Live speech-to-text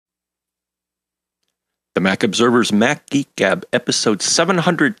The Mac Observer's Mac Geek Gab, episode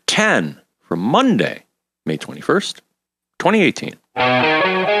 710 from Monday, May 21st, 2018.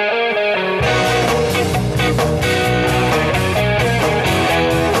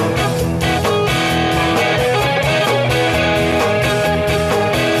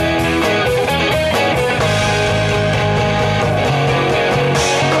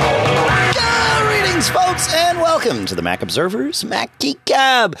 Greetings, folks, and welcome to the Mac Observer's Mac Geek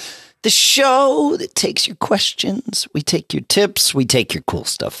Gab. The show that takes your questions, we take your tips, we take your cool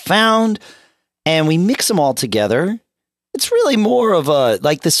stuff found, and we mix them all together. It's really more of a,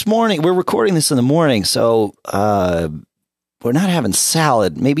 like this morning, we're recording this in the morning, so we're not having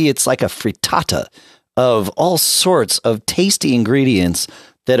salad. Maybe it's like a frittata of all sorts of tasty ingredients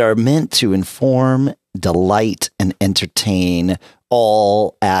that are meant to inform, delight, and entertain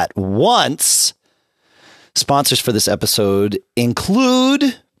all at once. Sponsors for this episode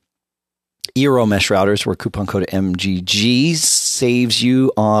include Eero Mesh Routers, where coupon code MGG saves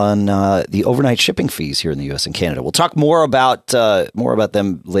you on the overnight shipping fees here in the U.S. and Canada. We'll talk more about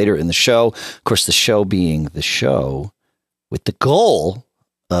them later in the show. Of course, the show being the show with the goal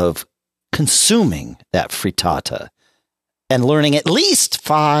of consuming that frittata and learning at least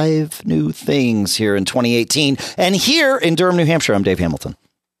 5 new things here in 2018. And here in Durham, New Hampshire, I'm Dave Hamilton.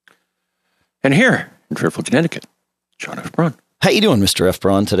 And here in Fairfield, Connecticut, John F. Braun. How you doing, Mr. F.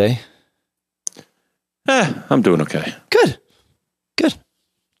 Braun, today? I'm doing okay. Good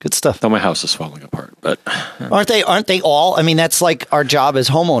stuff. Though my house is falling apart, but aren't they all? I mean, that's like our job as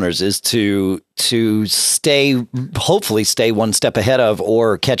homeowners is to hopefully stay one step ahead of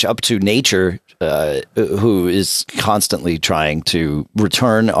or catch up to nature, who is constantly trying to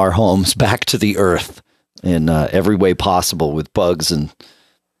return our homes back to the earth in every way possible with bugs and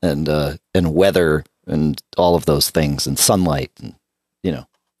weather and all of those things and sunlight and,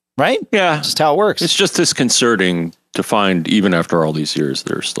 right? Yeah. Just how it works. It's just disconcerting to find, even after all these years,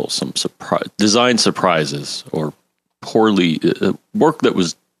 there's still some design surprises or poorly work that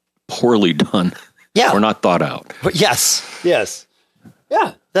was poorly done. Yeah. Or not thought out. But yes.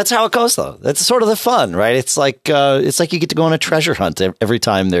 Yeah. That's how it goes, though. That's sort of the fun, right? It's like you get to go on a treasure hunt every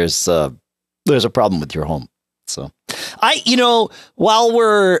time there's a problem with your home. So while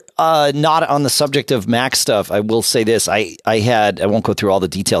we're not on the subject of Mac stuff, I will say this. I won't go through all the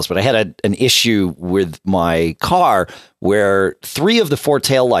details, but I had an issue with my car where 3 of the 4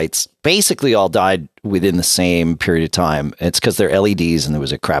 taillights basically all died within the same period of time. It's because they're LEDs and there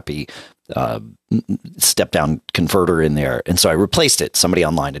was a crappy step-down converter in there. And so I replaced it. Somebody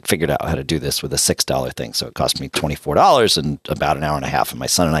online had figured out how to do this with a $6 thing. So it cost me $24 and about an hour and a half, and my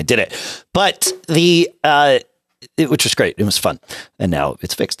son and I did it. But which was great. It was fun. And now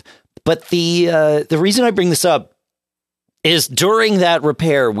it's fixed. But the reason I bring this up is during that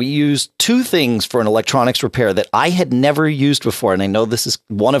repair, we used 2 things for an electronics repair that I had never used before. And I know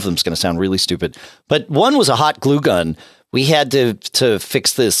one of them is going to sound really stupid, but one was a hot glue gun. We had to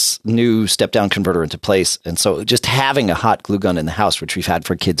fix this new step-down converter into place. And so just having a hot glue gun in the house, which we've had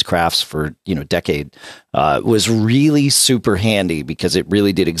for kids' crafts for, a decade, was really super handy because it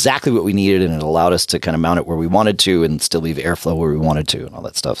really did exactly what we needed. And it allowed us to kind of mount it where we wanted to and still leave airflow where we wanted to and all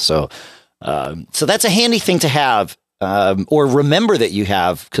that stuff. So that's a handy thing to have, or remember that you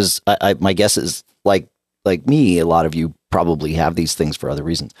have, because my guess is like me, a lot of you probably have these things for other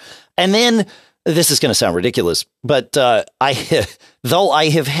reasons. And then, this is going to sound ridiculous, but though I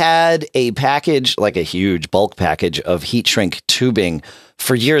have had a package, like a huge bulk package of heat shrink tubing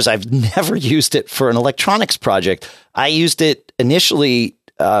for years, I've never used it for an electronics project. I used it initially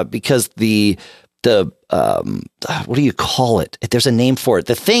because the what do you call it? There's a name for it.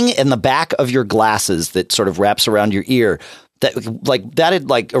 The thing in the back of your glasses that sort of wraps around your ear. That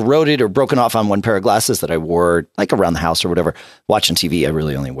had eroded or broken off on one pair of glasses that I wore like around the house or whatever. Watching TV, I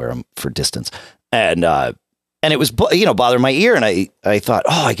really only wear them for distance, and it was bothering my ear. And I thought,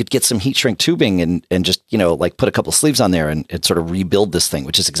 I could get some heat shrink tubing and just put a couple sleeves on there and sort of rebuild this thing,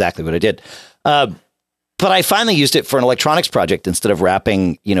 which is exactly what I did. But I finally used it for an electronics project instead of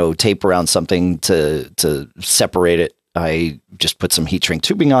wrapping tape around something to separate it. I just put some heat shrink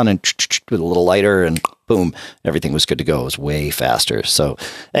tubing on and with a little lighter and boom, everything was good to go. It was way faster. So,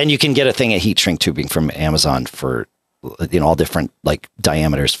 and you can get a thing of heat shrink tubing from Amazon for, all different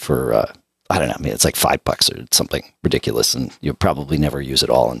diameters for, I don't know. I mean, it's like $5 or something ridiculous, and you'll probably never use it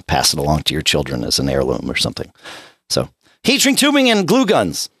all and pass it along to your children as an heirloom or something. So heat shrink tubing and glue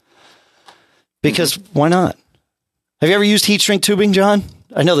guns, because why not? Have you ever used heat shrink tubing, John?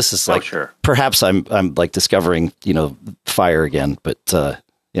 I know this is sure. Perhaps I'm discovering, fire again, but there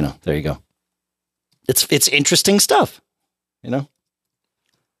you go. It's interesting stuff,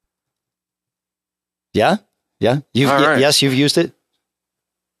 Yeah? Yeah? Yes, you've used it?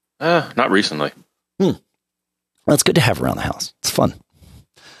 Not recently. Well, it's good to have around the house. It's fun.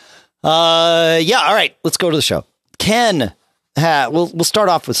 Yeah, all right. Let's go to the show. Ken, we'll start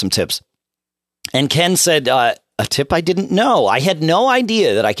off with some tips. And Ken said, a tip I didn't know. I had no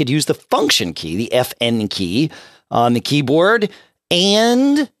idea that I could use the function key, the FN key on the keyboard,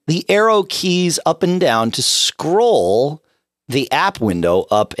 and the arrow keys up and down to scroll the app window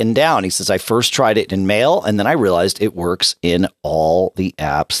up and down. He says, I first tried it in Mail, and then I realized it works in all the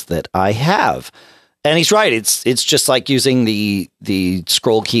apps that I have. And he's right. It's just like using the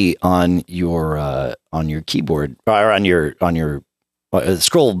scroll key on your keyboard, or on your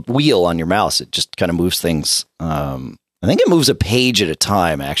scroll wheel on your mouse. It just kind of moves things. I think it moves a page at a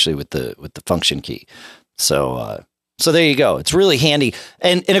time, actually, with the function key. So there you go. It's really handy.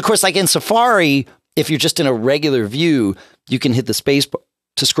 And of course, like in Safari, if you're just in a regular view, you can hit the space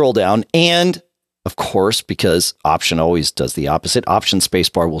to scroll down. And of course, because Option always does the opposite, Option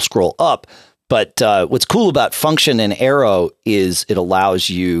spacebar will scroll up. But what's cool about function and arrow is it allows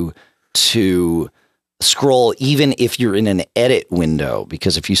you to scroll even if you're in an edit window,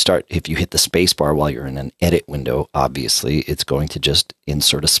 because if you hit the space bar while you're in an edit window, obviously it's going to just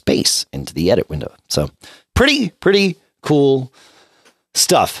insert a space into the edit window. So pretty cool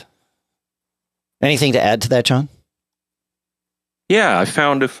stuff. Anything to add to that, John? Yeah, I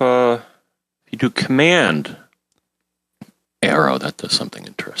found if you do Command arrow, that does something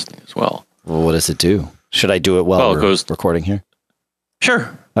interesting as well. Well, what does it do? Should I do it while we're recording here?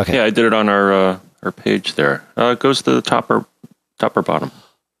 Sure. Okay. Yeah, I did it on our page there. It goes to the top or bottom.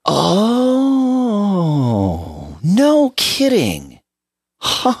 Oh, no kidding.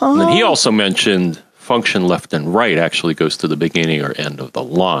 And then he also mentioned function left and right actually goes to the beginning or end of the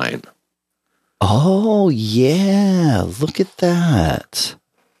line. Oh, yeah. Look at that.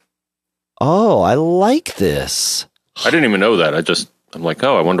 Oh, I like this. I didn't even know that. I'm like,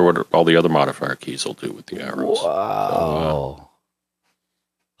 I wonder what all the other modifier keys will do with the arrows. Wow.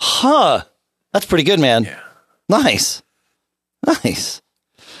 That's pretty good, man. Yeah. Nice.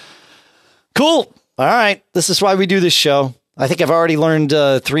 Cool. All right. This is why we do this show. I think I've already learned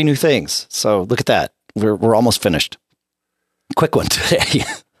 3 new things. So look at that. We're almost finished. Quick one today.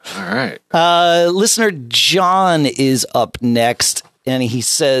 All right. Listener John is up next. And he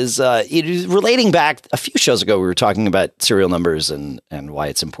says, it is relating back a few shows ago, we were talking about serial numbers and why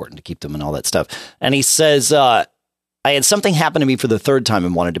it's important to keep them and all that stuff. And he says, I had something happen to me for the 3rd time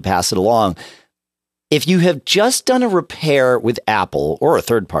and wanted to pass it along. If you have just done a repair with Apple or a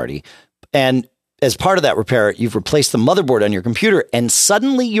third party, and as part of that repair, you've replaced the motherboard on your computer and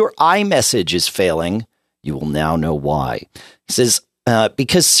suddenly your iMessage is failing, you will now know why. He says,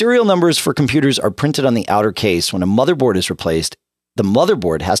 because serial numbers for computers are printed on the outer case, when a motherboard is replaced, the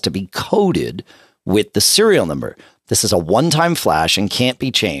motherboard has to be coded with the serial number. This is a one-time flash and can't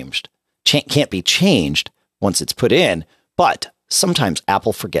be changed once it's put in, but sometimes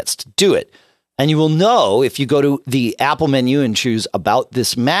Apple forgets to do it. And you will know if you go to the Apple menu and choose About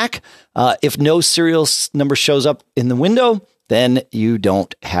This Mac, if no serial number shows up in the window, then you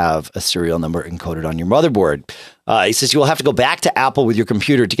don't have a serial number encoded on your motherboard. He says you will have to go back to Apple with your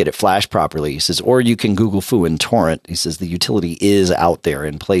computer to get it flashed properly. He says, or you can Google Foo and torrent. He says the utility is out there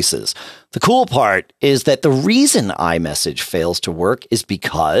in places. The cool part is that the reason iMessage fails to work is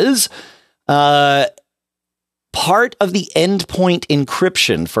because part of the endpoint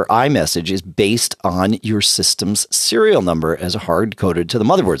encryption for iMessage is based on your system's serial number as hard-coded to the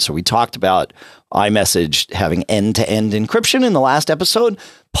motherboard. So we talked about iMessage having end-to-end encryption in the last episode.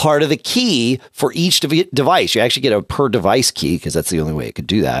 Part of the key for each device, you actually get a per-device key because that's the only way it could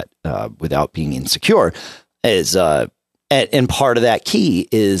do that without being insecure, is and part of that key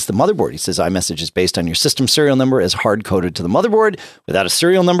is the motherboard. He says iMessage is based on your system serial number as hard-coded to the motherboard. Without a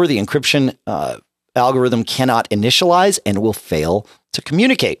serial number, the encryption algorithm cannot initialize and will fail to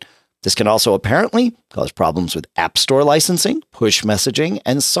communicate. This can also apparently cause problems with App Store licensing, push messaging,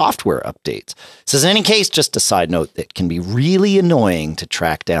 and software updates. So in any case, just a side note, it can be really annoying to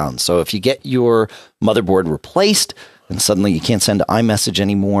track down. So if you get your motherboard replaced and suddenly you can't send iMessage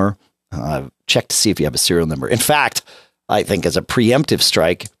anymore, check to see if you have a serial number. In fact, I think as a preemptive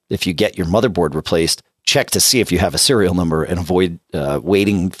strike, if you get your motherboard replaced, check to see if you have a serial number and avoid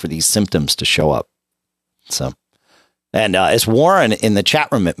waiting for these symptoms to show up. So, and as Warren in the chat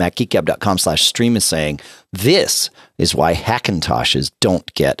room at macgeekgab.com/stream is saying, this is why Hackintoshes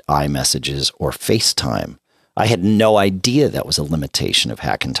don't get iMessages or FaceTime. I had no idea that was a limitation of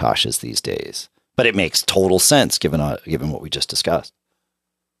Hackintoshes these days, but it makes total sense given what we just discussed.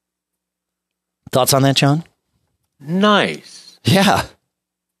 Thoughts on that, John? Nice. Yeah.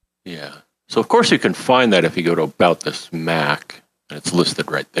 Yeah. So, of course, you can find that if you go to About This Mac, and it's listed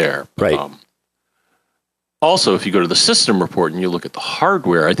right there. Right. Also, if you go to the system report and you look at the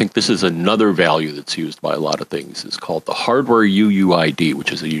hardware, I think this is another value that's used by a lot of things. It's called the hardware UUID,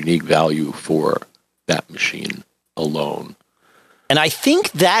 which is a unique value for that machine alone. And I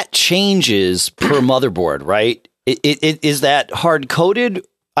think that changes per motherboard, right? It is that hard coded?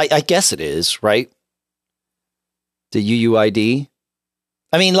 I guess it is, right? The UUID.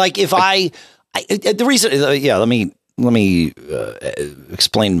 I mean, like if the reason, let me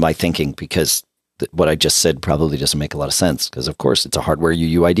explain my thinking, because what I just said probably doesn't make a lot of sense, because of course it's a hardware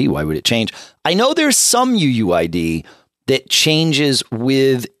UUID. Why would it change? I know there's some UUID that changes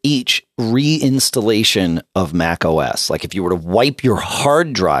with each reinstallation of Mac OS. Like if you were to wipe your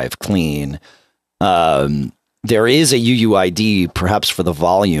hard drive clean, there is a UUID perhaps for the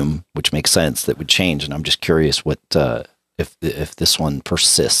volume, which makes sense, that would change. And I'm just curious what if this one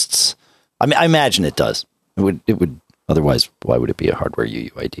persists. I mean, I imagine it does. It would otherwise. Why would it be a hardware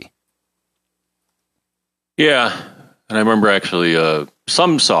UUID? Yeah, and I remember actually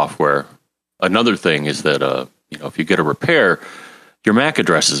some software. Another thing is that if you get a repair, your MAC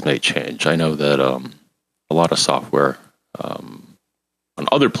addresses may change. I know that a lot of software on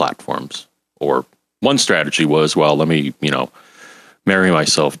other platforms, or one strategy was, well, let me marry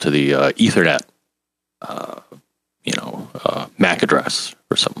myself to the Ethernet MAC address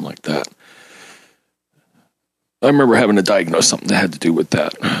or something like that. I remember having to diagnose something that had to do with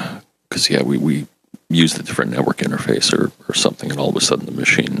that, because we used a different network interface or something, and all of a sudden the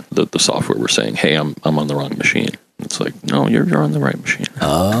machine, the software was saying, hey, I'm on the wrong machine. It's like, no, you're on the right machine.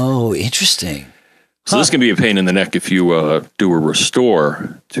 Oh, interesting. So this can be a pain in the neck if you do a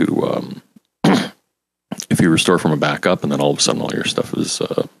restore to if you restore from a backup, and then all of a sudden all your stuff is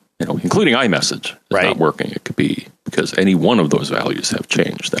including iMessage is not working. It could be because any one of those values have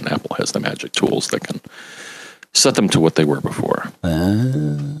changed. Then Apple has the magic tools that can set them to what they were before.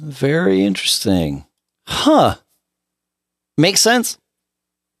 Very interesting. Huh. Makes sense.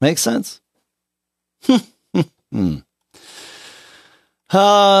 Makes sense.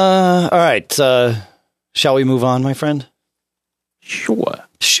 All right. Shall we move on, my friend? Sure.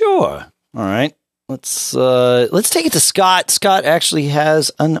 All right. Let's take it to Scott. Scott actually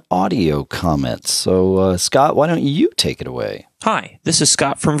has an audio comment. So, Scott, why don't you take it away? Hi, this is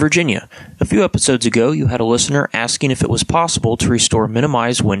Scott from Virginia. A few episodes ago, you had a listener asking if it was possible to restore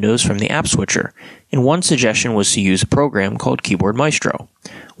minimized windows from the app switcher, and one suggestion was to use a program called Keyboard Maestro.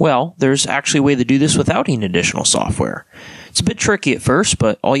 Well, there's actually a way to do this without any additional software. It's a bit tricky at first,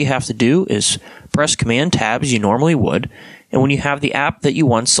 but all you have to do is press Command-Tab as you normally would, and when you have the app that you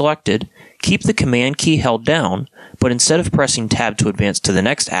once selected, keep the Command key held down, but instead of pressing Tab to advance to the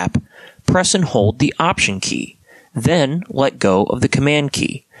next app, press and hold the Option key. Then let go of the Command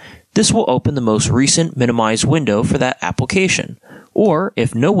key. This will open the most recent minimized window for that application. Or,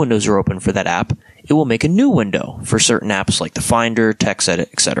 if no windows are open for that app, it will make a new window for certain apps like the Finder,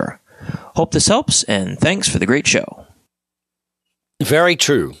 TextEdit, etc. Hope this helps, and thanks for the great show. Very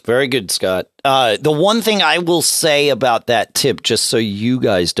true. Very good, Scott. The one thing I will say about that tip, just so you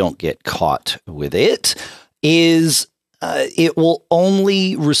guys don't get caught with it, is it will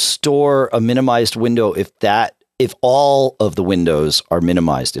only restore a minimized window if all of the windows are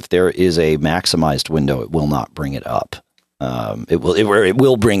minimized. If there is a maximized window, it will not bring it up. It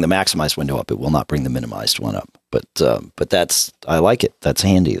will bring the maximized window up. It will not bring the minimized one up. But that's, I like it. That's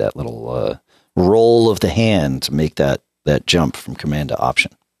handy. That little roll of the hand to make that jump from command to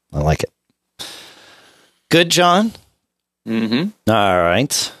option. I like it. Good, John. Mm-hmm. All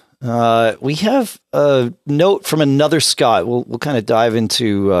right. We have a note from another Scott. We'll kind of dive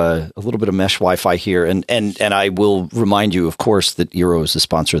into a little bit of mesh Wi-Fi here, and I will remind you, of course, that Eero is the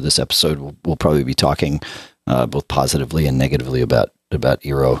sponsor of this episode. We'll probably be talking both positively and negatively about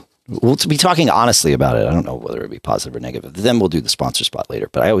Eero. We'll be talking honestly about it. I don't know whether it'll be positive or negative. Then we'll do the sponsor spot later.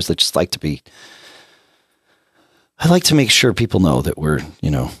 But I always just like to be. I like to make sure people know that we're,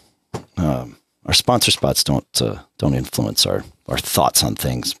 our sponsor spots don't influence our thoughts on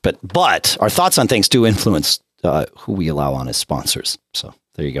things, but our thoughts on things do influence who we allow on as sponsors. So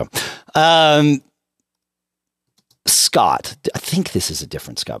there you go. Scott, I think this is a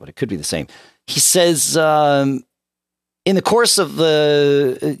different Scott, but it could be the same. He says, in the course of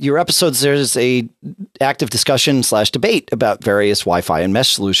your episodes, there's a active discussion / debate about various Wi-Fi and mesh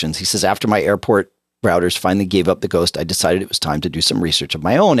solutions. He says, after my airport routers finally gave up the ghost, I decided it was time to do some research of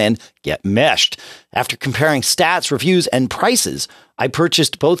my own and get meshed. After comparing stats, reviews, and prices, I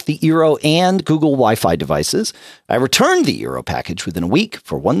purchased both the Eero and Google Wi-Fi devices. I returned the Eero package within a week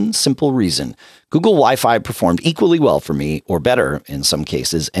for one simple reason. Google Wi-Fi performed equally well for me, or better in some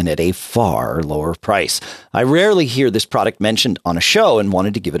cases, and at a far lower price. I rarely hear this product mentioned on a show and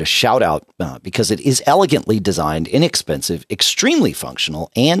wanted to give it a shout out because it is elegantly designed, inexpensive, extremely functional,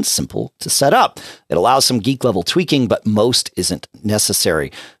 and simple to set up. It allows some geek level tweaking, but most isn't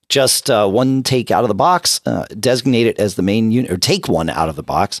necessary. Just one take out of the box, designate it as the main unit, or take one out of the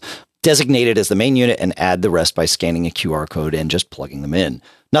box, designate it as the main unit, and add the rest by scanning a QR code and just plugging them in.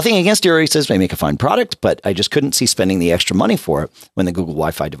 Nothing against Eero, he says, they make a fine product, but I just couldn't see spending the extra money for it when the Google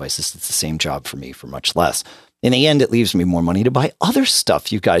Wi-Fi devices did the same job for me for much less. In the end, it leaves me more money to buy other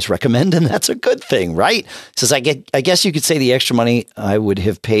stuff you guys recommend, and that's a good thing, right? He says, I guess you could say the extra money I would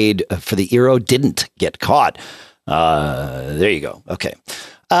have paid for the Eero didn't get caught. There you go. Okay.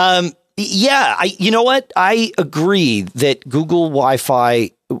 You know what? I agree that Google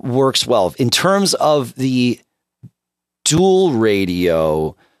Wi-Fi works well in terms of the dual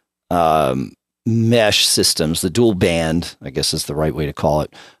radio mesh systems, the dual band, I guess is the right way to call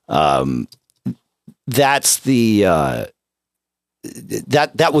it. That's the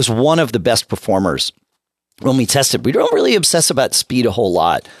that was one of the best performers when we tested. We don't really obsess about speed a whole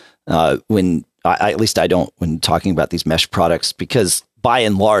lot when at least I don't when talking about these mesh products, because by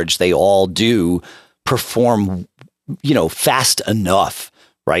and large they all do perform, fast enough,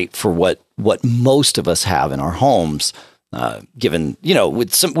 right, for what most of us have in our homes. Given,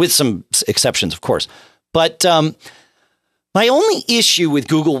 with some exceptions, of course. But my only issue with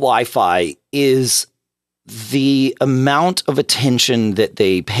Google Wi-Fi is the amount of attention that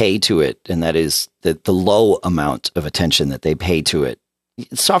they pay to it, and that is the low amount of attention that they pay to it.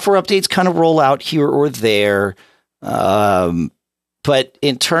 Software updates kind of roll out here or there, but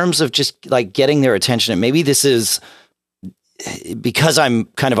in terms of just like getting their attention, and maybe this is because I'm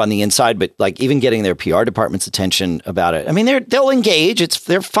kind of on the inside, but like even getting their PR department's attention about it. I mean, they'll engage.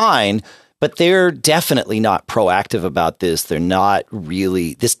 They're fine, but they're definitely not proactive about this. They're not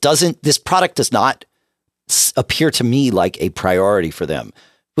really, this product does not appear to me like a priority for them,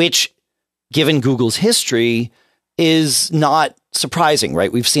 which given Google's history is not surprising,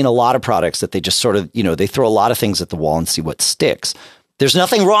 right? We've seen a lot of products that they just sort of, they throw a lot of things at the wall and see what sticks. There's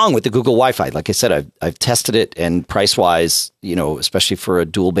nothing wrong with the Google Wi-Fi. Like I said, I've tested it, and price-wise, especially for a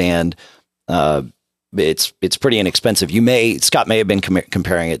dual band, it's pretty inexpensive. Scott may have been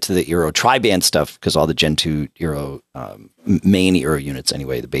comparing it to the Eero tri-band stuff, because all the Gen 2 Eero main Eero units,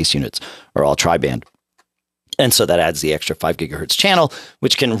 anyway, the base units are all tri-band. And so that adds the extra 5 gigahertz channel,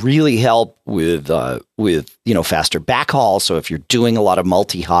 which can really help with faster backhaul. So if you're doing a lot of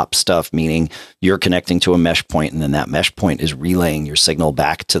multi-hop stuff, meaning you're connecting to a mesh point and then that mesh point is relaying your signal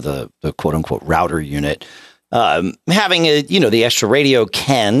back to the quote unquote router unit, having the extra radio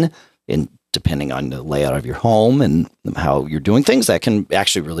can, depending on the layout of your home and how you're doing things, that can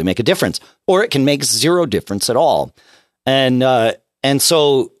actually really make a difference, or it can make zero difference at all. And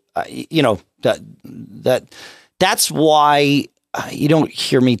so that's why you don't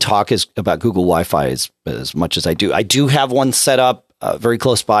hear me talk about Google Wi-Fi as much as I do. I do have one set up very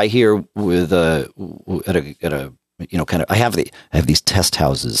close by here with at a I have these test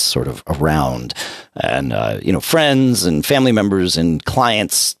houses sort of around, and friends and family members and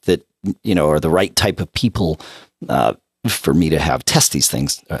clients that are the right type of people for me to have test these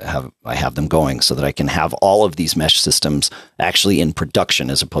things. I have them going so that I can have all of these mesh systems actually in production,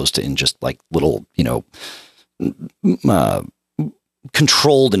 as opposed to in just like little,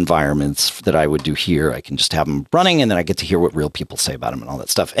 controlled environments that I would do here. I can just have them running, and then I get to hear what real people say about them and all that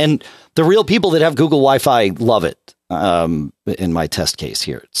stuff. And the real people that have Google Wi-Fi love it in my test case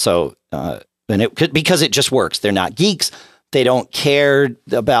here. So, and it could, because it just works. They're not geeks. They don't care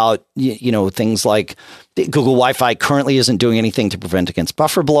about, things like Google Wi-Fi currently isn't doing anything to prevent against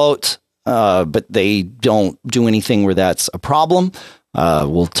buffer bloat, but they don't do anything where that's a problem.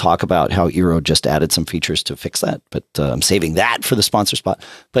 We'll talk about how Eero just added some features to fix that, but I'm saving that for the sponsor spot.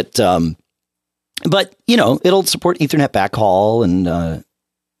 But it'll support Ethernet backhaul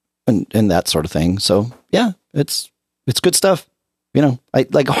and that sort of thing. So yeah, it's good stuff. I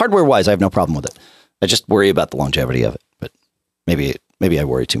like hardware wise, I have no problem with it. I just worry about the longevity of it, but maybe I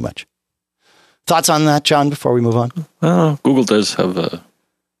worry too much. Thoughts on that, John, before we move on? Google does have a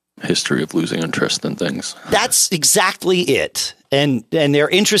history of losing interest in things. That's exactly it. And their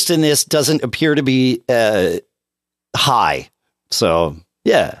interest in this doesn't appear to be high. So,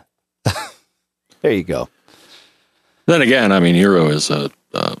 yeah. There you go. Then again, I mean, Eero is a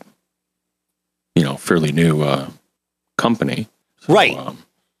fairly new company. So, right.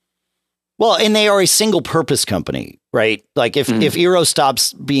 Well, and they are a single purpose company, right? Like if Eero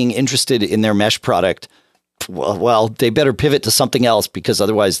stops being interested in their mesh product, well, they better pivot to something else because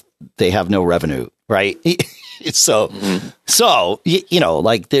otherwise they have no revenue, right? So you know,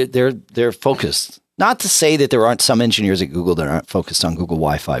 like they're focused. Not to say that there aren't some engineers at Google that aren't focused on Google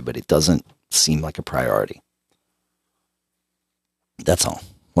Wi-Fi, but it doesn't seem like a priority. That's all.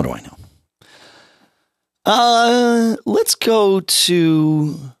 What do I know? Let's go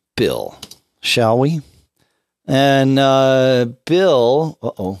to Bill, shall we? And Bill,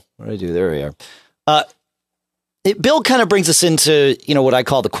 what did I do? There we are. Bill kind of brings us into, you know, what I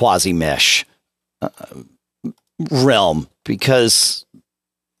call the quasi-mesh realm, because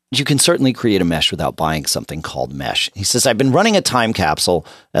you can certainly create a mesh without buying something called mesh. He says, I've been running a time capsule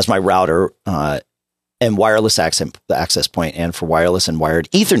as my router and wireless access point, and for wireless and wired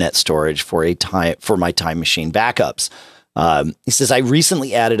Ethernet storage for my time machine backups. He says, I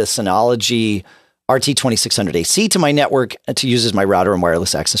recently added a Synology RT2600AC to my network to use as my router and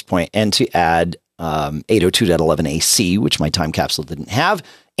wireless access point, and to add 802.11ac, which my time capsule didn't have,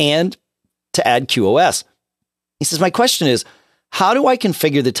 and to add QoS. He says, my question is, how do I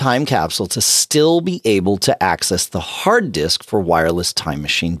configure the time capsule to still be able to access the hard disk for wireless time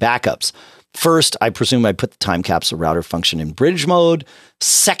machine backups? First, I presume I put the time capsule router function in bridge mode.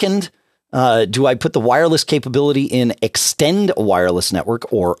 Second, do I put the wireless capability in extend a wireless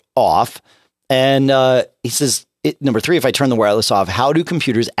network or off? And he says, number three, if I turn the wireless off, how do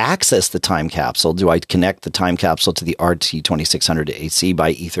computers access the time capsule? Do I connect the time capsule to the RT2600 AC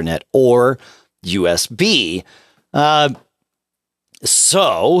by Ethernet or USB?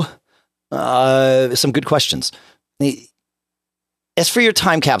 Some good questions. As for your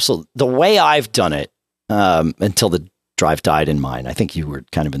time capsule, the way I've done it, until the drive died in mine, I think you were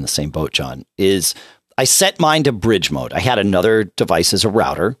kind of in the same boat, John, is I set mine to bridge mode. I had another device as a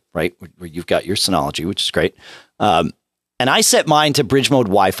router, right, where you've got your Synology, which is great. And I set mine to bridge mode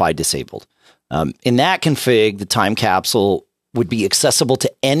Wi-Fi disabled. In that config, the time capsule would be accessible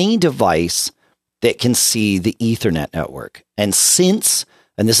to any device that can see the Ethernet network. And this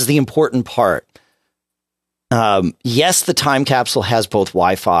is the important part, yes, the time capsule has both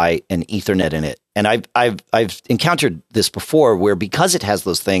Wi-Fi and Ethernet in it. And I've encountered this before, where because it has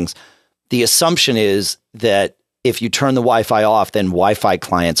those things, the assumption is that if you turn the Wi-Fi off, then Wi-Fi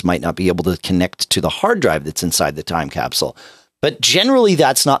clients might not be able to connect to the hard drive that's inside the time capsule. But generally,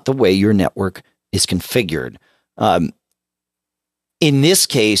 that's not the way your network is configured. In this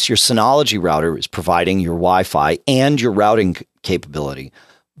case, your Synology router is providing your Wi-Fi and your routing capability.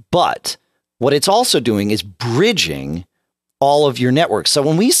 But what it's also doing is bridging all of your networks. So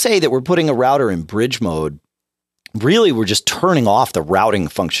when we say that we're putting a router in bridge mode, really we're just turning off the routing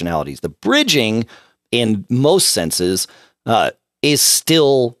functionalities. The bridging, in most senses, is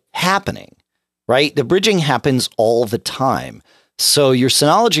still happening, right? The bridging happens all the time. So your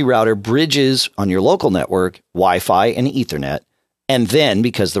Synology router bridges on your local network, Wi-Fi and Ethernet. And then,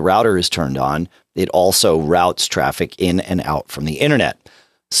 because the router is turned on, it also routes traffic in and out from the internet.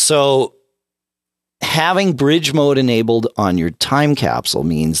 So having bridge mode enabled on your time capsule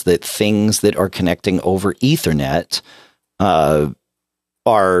means that things that are connecting over Ethernet are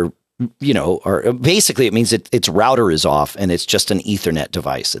basically, it means its router is off and it's just an Ethernet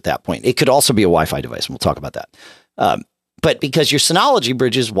device at that point. It could also be a Wi-Fi device, and we'll talk about that. But because your Synology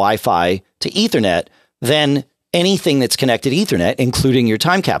bridges Wi-Fi to Ethernet, then anything that's connected Ethernet, including your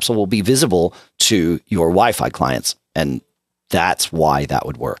time capsule, will be visible to your Wi-Fi clients. And that's why that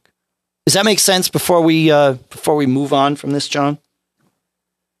would work. Does that make sense before we move on from this, John?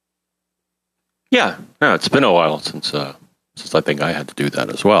 Yeah, it's been a while since I think I had to do that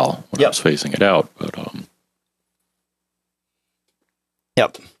as well when I was phasing it out. But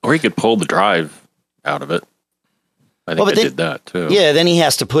or he could pull the drive out of it. I think I did that too. Yeah, then he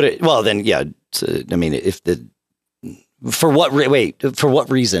has to put it. Well, then for what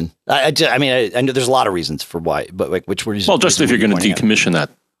reason? I know there's a lot of reasons for why, but like which reason? Well, just if you're going to decommission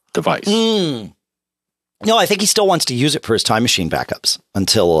that device. No, I think he still wants to use it for his time machine backups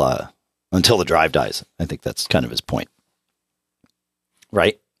until the drive dies. I think that's kind of his point,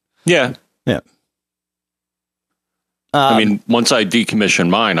 right? Yeah. Once I decommissioned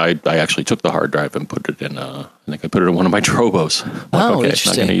mine, I actually took the hard drive and put it in. I think I put it in one of my Trobos.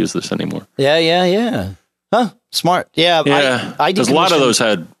 Interesting. Not going to use this anymore. Yeah. Huh? Smart. Yeah. Because a lot of those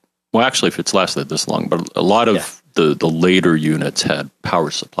had. Well, actually, if it's lasted this long, but a lot of the later units had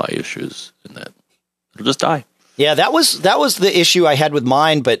power supply issues, and that it'll just die. Yeah, that was the issue I had with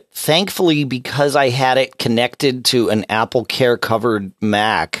mine, but thankfully, because I had it connected to an Apple Care covered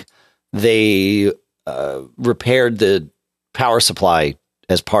Mac, they repaired the power supply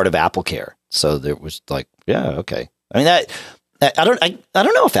as part of AppleCare. So there was like, yeah, okay. I mean, I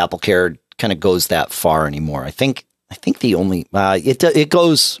don't know if AppleCare kind of goes that far anymore. I think the only it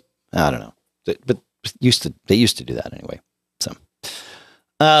goes, I don't know, but they used to do that anyway. So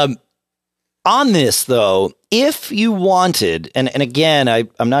on this though, if you wanted, and again,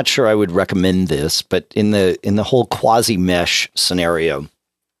 I'm not sure I would recommend this, but in the whole quasi mesh scenario,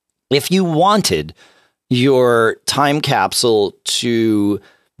 if you wanted your time capsule to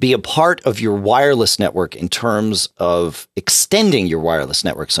be a part of your wireless network in terms of extending your wireless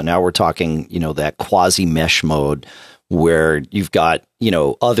network. So now we're talking, that quasi mesh mode where you've got,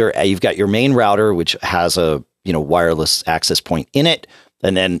 you've got your main router, which has a, wireless access point in it.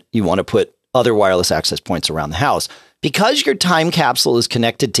 And then you want to put other wireless access points around the house. Because your time capsule is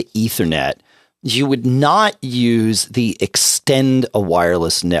connected to Ethernet, you would not use the extend a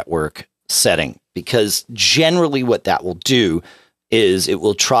wireless network setting, because generally what that will do is it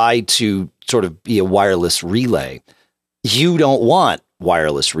will try to sort of be a wireless relay. You don't want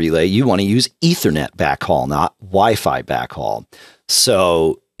wireless relay. You want to use Ethernet backhaul, not Wi-Fi backhaul.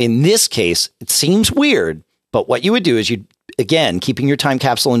 So in this case, it seems weird, but what you would do is you'd, again, keeping your time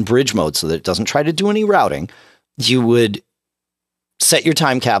capsule in bridge mode so that it doesn't try to do any routing, you would set your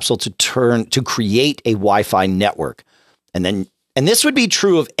time capsule to create a Wi-Fi network. And this would be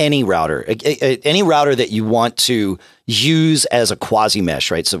true of any router that you want to use as a quasi mesh,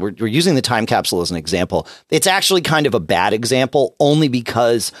 right? So we're using the time capsule as an example. It's actually kind of a bad example only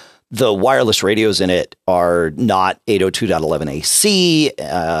because the wireless radios in it are not 802.11 AC.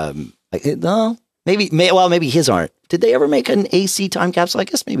 No, maybe his aren't. Did they ever make an AC time capsule? I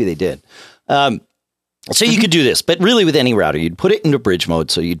guess maybe they did. So you could do this, but really with any router, you'd put it into bridge mode.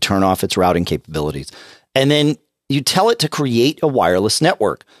 So you'd turn off its routing capabilities, and then you tell it to create a wireless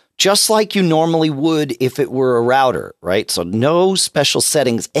network, just like you normally would if it were a router, right? So no special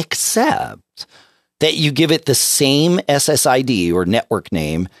settings, except that you give it the same SSID or network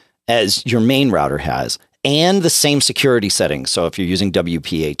name as your main router has, and the same security settings. So if you're using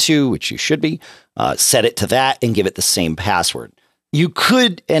WPA2, which you should be, set it to that and give it the same password. You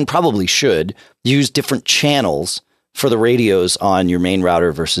could, and probably should, use different channels for the radios on your main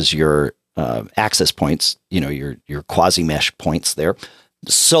router versus your access points, your quasi mesh points there,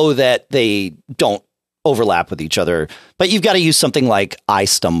 so that they don't overlap with each other. But you've got to use something like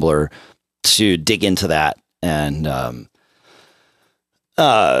iStumbler to dig into that and,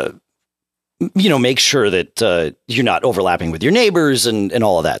 make sure that you're not overlapping with your neighbors and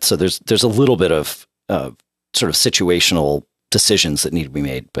all of that. So there's a little bit of sort of situational decisions that need to be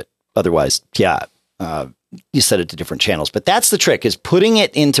made, but otherwise, you set it to different channels. But that's the trick, is putting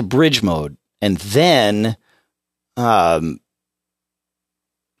it into bridge mode and then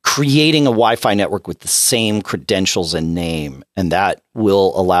creating a Wi-Fi network with the same credentials and name. And that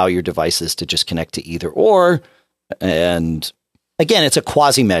will allow your devices to just connect to either or. And again, it's a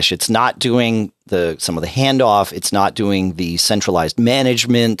quasi mesh. It's not doing some of the handoff. It's not doing the centralized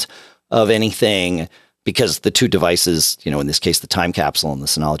management of anything, because the two devices, in this case, the time capsule and the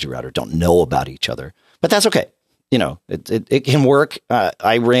Synology router, don't know about each other. But that's okay. It can work.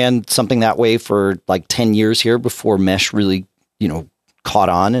 I ran something that way for like 10 years here before mesh really, caught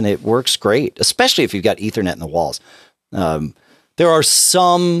on, and it works great, especially if you've got Ethernet in the walls. There are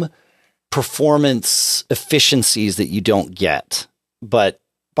some performance efficiencies that you don't get, but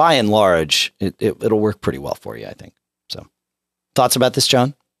by and large, it'll work pretty well for you, I think. So, thoughts about this,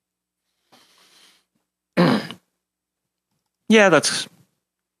 John? Yeah, that's...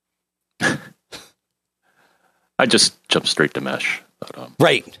 I just jump straight to mesh. But,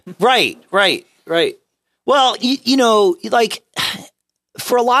 Right. Well, like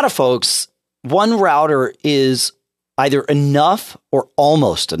for a lot of folks, one router is either enough or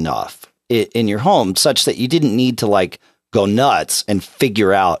almost enough in your home, such that you didn't need to like go nuts and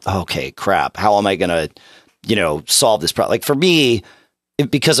figure out, okay, crap, how am I going to, solve this problem? Like for me,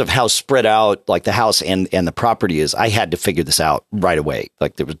 because of how spread out like the house and the property is, I had to figure this out right away.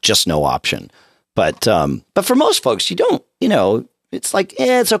 Like there was just no option. But for most folks, you don't, it's like,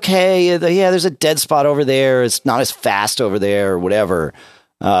 it's okay. There's a dead spot over there. It's not as fast over there or whatever.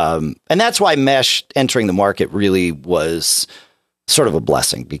 And that's why mesh entering the market really was sort of a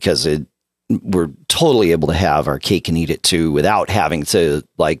blessing, because we're totally able to have our cake and eat it too, without having to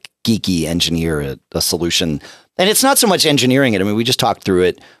like geeky engineer a solution. And it's not so much engineering it. I mean, we just talked through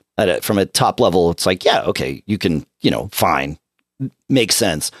it from a top level. It's like, yeah, okay, you can, fine, makes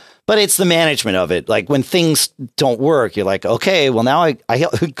sense. But it's the management of it. Like when things don't work, you're like, okay, well now I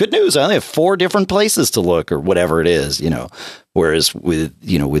good news. I only have 4 different places to look or whatever it is, Whereas with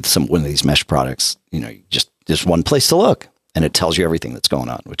one of these mesh products, just there's one place to look. and it tells you everything that's going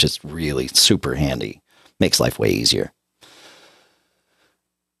on, which is really super handy. Makes life way easier.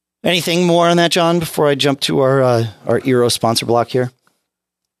 Anything more on that, John, before I jump to our Eero sponsor block here?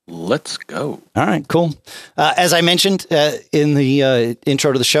 Let's go. All right, cool. As I mentioned in the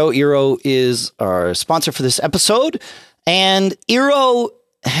intro to the show, Eero is our sponsor for this episode. And Eero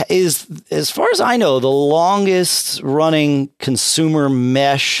is, as far as I know, the longest running consumer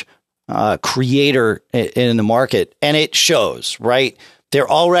mesh creator in the market. And it shows, right? They're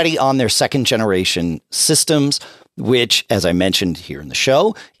already on their second generation systems, which, as I mentioned here in the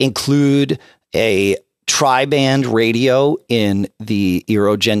show, include a tri-band radio in the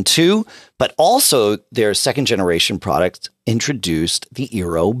Eero Gen 2, but also their second generation product introduced the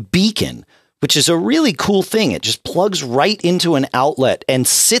Eero Beacon, which is a really cool thing. It just plugs right into an outlet and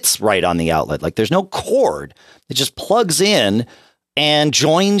sits right on the outlet. Like there's no cord. It just plugs in and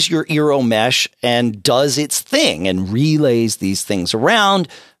joins your Eero mesh and does its thing and relays these things around.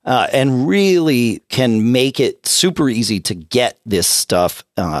 And really can make it super easy to get this stuff,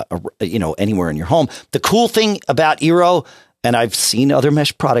 anywhere in your home. The cool thing about Eero, and I've seen other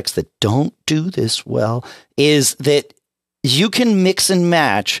mesh products that don't do this well, is that you can mix and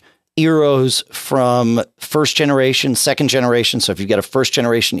match Eeros from first generation, second generation. So if you've got a first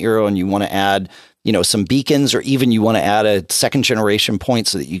generation Eero and you want to add, some beacons, or even you want to add a second generation point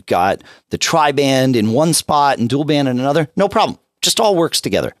so that you've got the tri-band in one spot and dual band in another, no problem. Just all works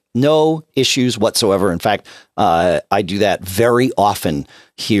together. No issues whatsoever. In fact, I do that very often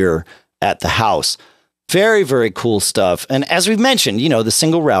here at the house. Very, very cool stuff. And as we've mentioned, the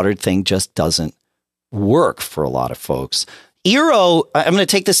single router thing just doesn't work for a lot of folks. Eero, I'm going to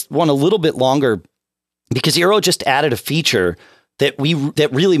take this one a little bit longer because Eero just added a feature that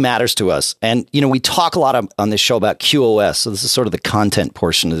really matters to us. And, we talk a lot on this show about QoS. So this is sort of the content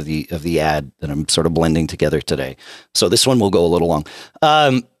portion of the ad that I'm sort of blending together today. So this one will go a little long.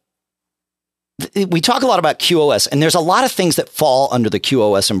 We talk a lot about QoS, and there's a lot of things that fall under the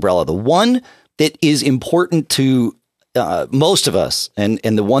QoS umbrella. The one that is important to most of us, and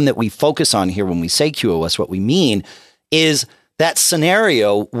the one that we focus on here when we say QoS, what we mean is that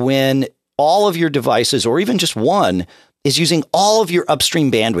scenario when all of your devices, or even just one, is using all of your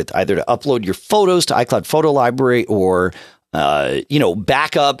upstream bandwidth, either to upload your photos to iCloud Photo Library or,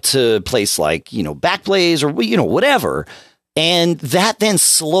 back up to a place like, Backblaze or, whatever. And that then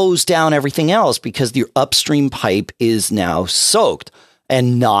slows down everything else because your upstream pipe is now soaked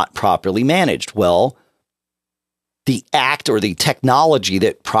and not properly managed. Well, the act or the technology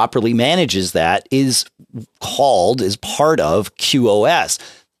that properly manages that is part of QoS.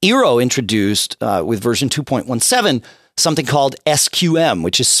 Eero introduced with version 2.17 something called SQM,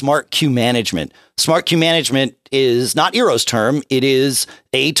 which is Smart Queue Management. Smart Queue Management is not Eero's term. It is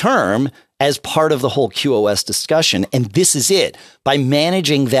a term as part of the whole QoS discussion. And this is it. By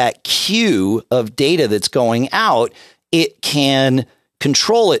managing that queue of data that's going out, it can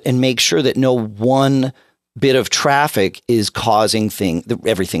control it and make sure that no one bit of traffic is causing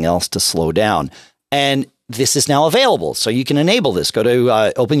everything else to slow down. And this is now available. So you can enable this. Go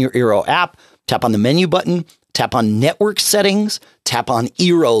to open your Eero app, tap on the menu button, tap on network settings, tap on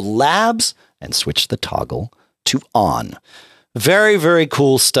Eero Labs, and switch the toggle to on. Very, very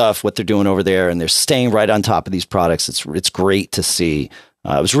cool stuff, what they're doing over there. And they're staying right on top of these products. It's great to see.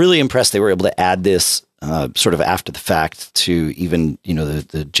 I was really impressed they were able to add this sort of after the fact to even,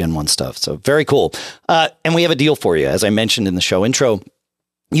 the Gen 1 stuff. So very cool. And we have a deal for you. As I mentioned in the show intro,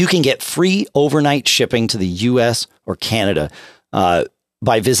 you can get free overnight shipping to the US or Canada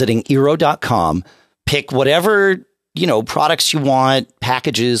by visiting Eero.com. Pick whatever, products you want,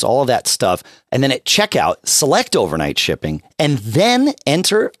 packages, all of that stuff. And then at checkout, select overnight shipping and then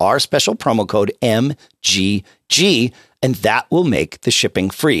enter our special promo code MGG, and that will make the shipping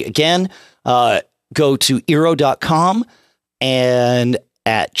free. Again, go to Eero.com and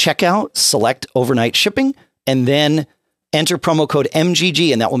at checkout, select overnight shipping and then enter promo code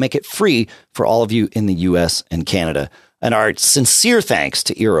MGG, and that will make it free for all of you in the US and Canada. And our sincere thanks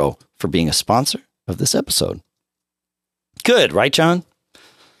to Eero for being a sponsor of this episode. Good, right, John?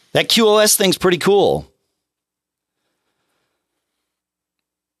 That QoS thing's pretty cool.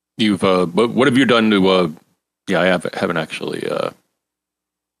 You've what have you done to? I haven't actually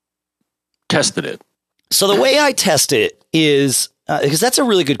tested it. So the way I test it is because that's a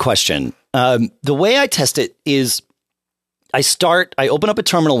really good question. The way I test it is I open up a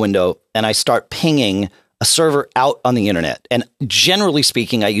terminal window and I start pinging a server out on the internet. And generally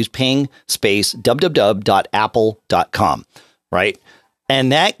speaking, I use ping space www.apple.com, right?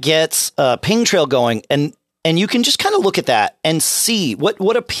 And that gets a ping trail going. And you can just kind of look at that and see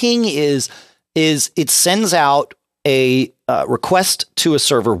what a ping is it sends out a request to a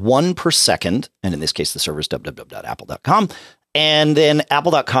server 1 per second. And in this case, the server is www.apple.com. And then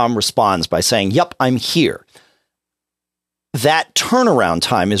apple.com responds by saying, yep, I'm here. That turnaround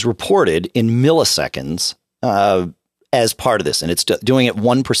time is reported in milliseconds as part of this. And it's doing it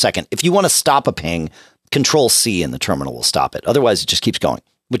 1 per second. If you want to stop a ping, Control C in the terminal will stop it. Otherwise, it just keeps going,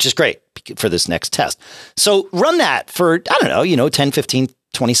 which is great for this next test. So run that for, I don't know, 10, 15,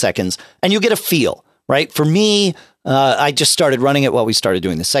 20 seconds, and you'll get a feel, right? For me, I just started running it while we started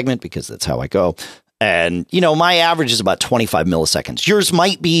doing the segment because that's how I go. And, my average is about 25 milliseconds. Yours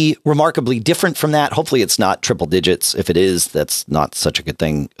might be remarkably different from that. Hopefully it's not triple digits. If it is, that's not such a good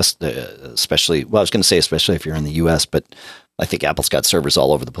thing, especially, well, I was going to say, especially if you're in the US, but I think Apple's got servers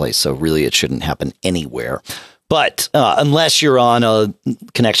all over the place. So really it shouldn't happen anywhere. But unless you're on a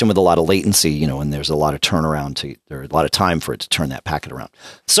connection with a lot of latency, and there's a lot of turnaround or a lot of time for it to turn that packet around.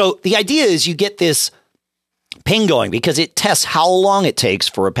 So the idea is you get this ping going because it tests how long it takes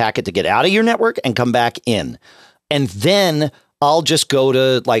for a packet to get out of your network and come back in. And then I'll just go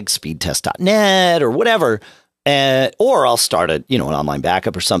to like speedtest.net or whatever, or I'll start an online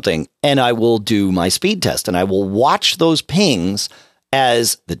backup or something, and I will do my speed test and I will watch those pings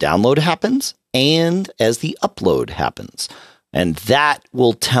as the download happens and as the upload happens. And that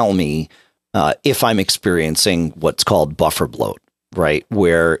will tell me if I'm experiencing what's called buffer bloat. Right,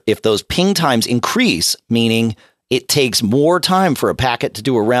 where if those ping times increase, meaning it takes more time for a packet to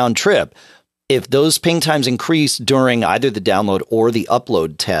do a round trip, if those ping times increase during either the download or the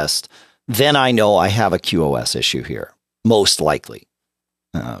upload test, then I know I have a QoS issue here, most likely,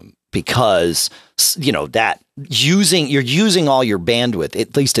 because that you're using all your bandwidth,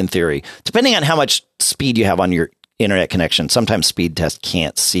 at least in theory, depending on how much speed you have on your internet connection. Sometimes speed test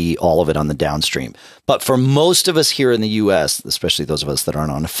can't see all of it on the downstream. But for most of us here in the US, especially those of us that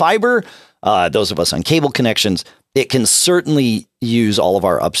aren't on fiber, those of us on cable connections, it can certainly use all of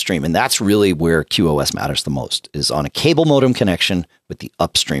our upstream. And that's really where QoS matters the most, is on a cable modem connection with the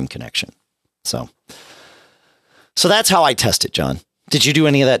upstream connection. So that's how I test it, John. Did you do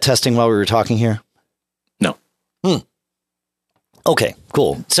any of that testing while we were talking here? No. Okay,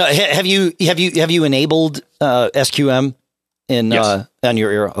 cool. So have you enabled SQM yes. On your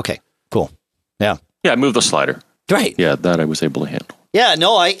era? Okay, cool. Yeah. Yeah, I moved the slider. Right. Yeah, that I was able to handle. Yeah,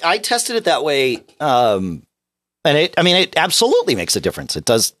 no, I tested it that way. And it absolutely makes a difference. It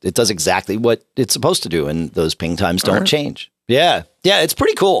does exactly what it's supposed to do, and those ping times don't change. Yeah. Yeah, it's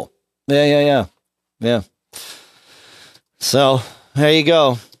pretty cool. Yeah. So there you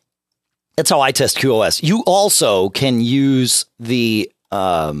go. That's how I test QoS. You also can use the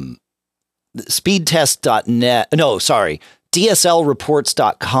speedtest.net. No, sorry.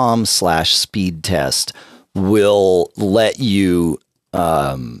 DSLreports.com/speedtest will let you,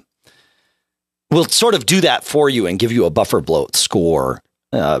 will sort of do that for you and give you a buffer bloat score.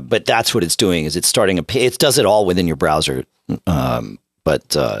 But that's what it's doing, is it's starting it does it all within your browser.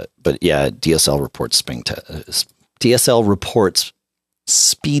 But yeah, DSL reports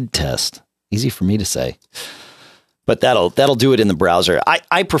speed test. Easy for me to say, but that'll do it in the browser.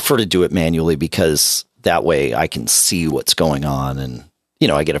 I prefer to do it manually because that way I can see what's going on, and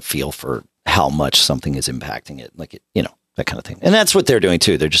I get a feel for how much something is impacting it, like that kind of thing. And that's what they're doing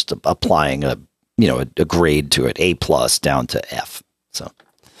too. They're just applying a grade to it, A+ down to F. So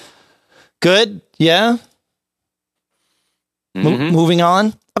good, yeah. Moving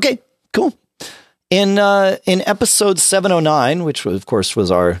on. Okay, cool. In episode 709, which of course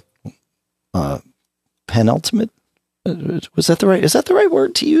was our penultimate, is that the right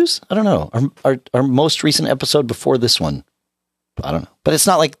word to use? I don't know. Our most recent episode before this one. I don't know. But it's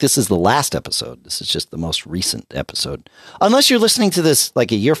not like this is the last episode. This is just the most recent episode. Unless you're listening to this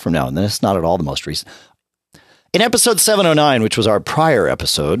like a year from now, and then it's not at all the most recent. In episode 709, which was our prior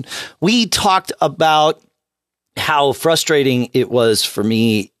episode, we talked about how frustrating it was for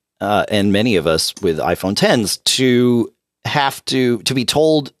me and many of us with iPhone 10s to have to be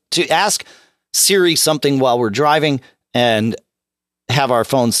told to ask Siri something while we're driving and have our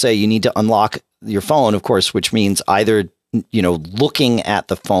phone say you need to unlock your phone, of course, which means either looking at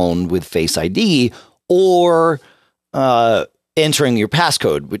the phone with Face ID or entering your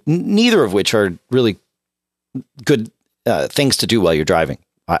passcode, neither of which are really good things to do while you're driving.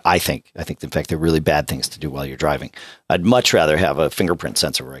 I think, in fact, they're really bad things to do while you're driving. I'd much rather have a fingerprint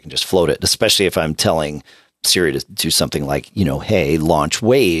sensor where I can just float it, especially if I'm telling Siri to do something like, hey, launch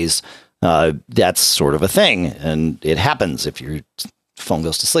Waze. That's sort of a thing, and it happens if your phone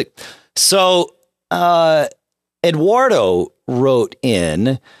goes to sleep. So Eduardo wrote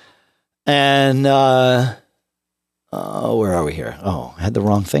in, and where are we here? Oh, I had the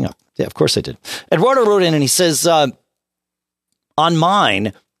wrong thing up. Yeah, of course I did. Eduardo wrote in and he says, on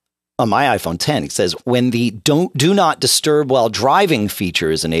my iPhone 10, he says, when the do not disturb while driving feature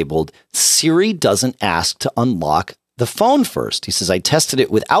is enabled, Siri doesn't ask to unlock the phone first. He says, I tested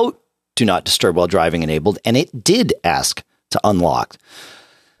it without do not disturb while driving enabled, and it did ask to unlock.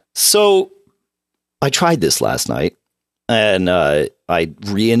 So I tried this last night, and I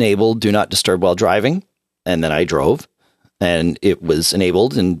re-enabled do not disturb while driving, and then I drove. And it was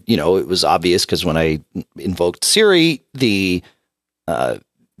enabled, and it was obvious because when I invoked Siri, the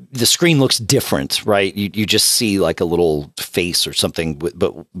screen looks different, right? You just see like a little face or something,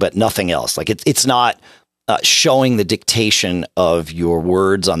 but nothing else. Like it's not showing the dictation of your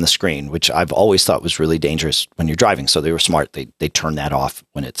words on the screen, which I've always thought was really dangerous when you're driving. So they were smart; they turn that off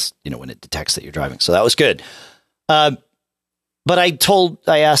when it's when it detects that you're driving. So that was good. But I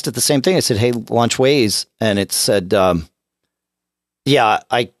asked it the same thing. I said, "Hey, launch Waze," and it said. Yeah,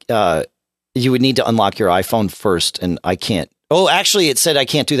 you would need to unlock your iPhone first, and I can't. Oh, actually, it said I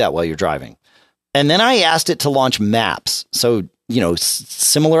can't do that while you're driving. And then I asked it to launch Maps. So,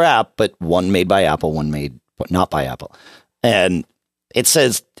 similar app, but one made by Apple, one made not by Apple. And it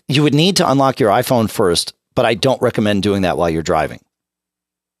says you would need to unlock your iPhone first, but I don't recommend doing that while you're driving.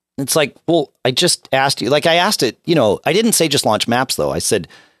 It's like, well, I just asked you, like I asked it, I didn't say just launch Maps, though. I said,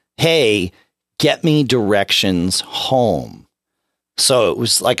 hey, get me directions home. So it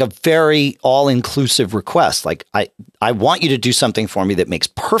was like a very all-inclusive request. Like, I want you to do something for me that makes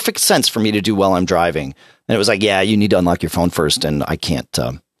perfect sense for me to do while I'm driving. And it was like, yeah, you need to unlock your phone first. And I can't,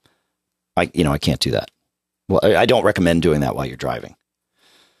 I can't do that. Well, I don't recommend doing that while you're driving.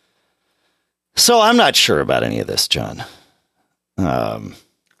 So I'm not sure about any of this, John.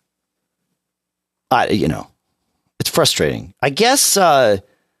 It's frustrating. I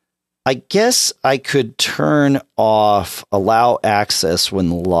guess I could turn off allow access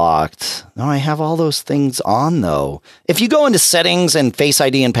when locked. No, I have all those things on, though. If you go into settings and Face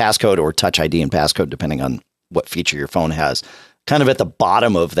ID and passcode, or Touch ID and passcode, depending on what feature your phone has, kind of at the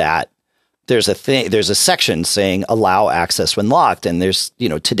bottom of that, there's a section saying allow access when locked. And there's,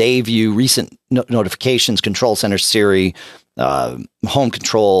 today view, recent notifications, control center, Siri, home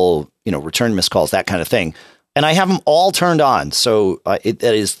control, return missed calls, that kind of thing. And I have them all turned on. So that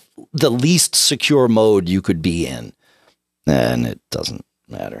is the least secure mode you could be in. And it doesn't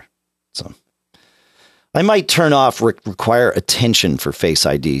matter. So I might turn off require attention for Face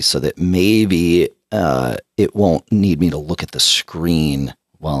ID so that maybe it won't need me to look at the screen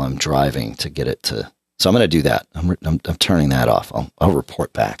while I'm driving to get it to. So I'm going to do that. I'm turning that off. I'll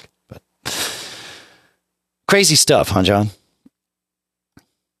report back. But crazy stuff, huh, John?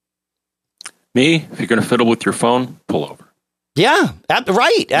 Me, if you're going to fiddle with your phone, pull over. Yeah,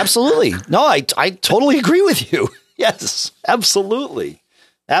 right. Absolutely. No, I totally agree with you. Yes, absolutely.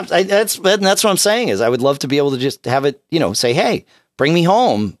 That's what I'm saying is I would love to be able to just have it, say, hey, bring me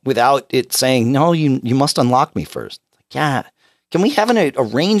home without it saying, no, you must unlock me first. Like, yeah. Can we have an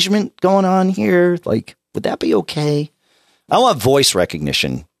arrangement going on here? Like, would that be okay? I want voice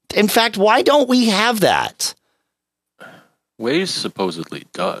recognition. In fact, why don't we have that? Waze supposedly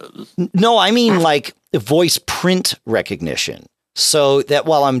does. No, I mean like voice print recognition. So that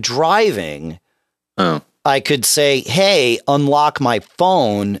while I'm driving, I could say, hey, unlock my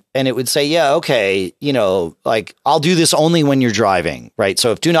phone. And it would say, yeah, okay, like I'll do this only when you're driving, right?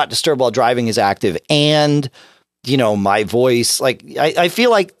 So if do not disturb while driving is active and, my voice, like I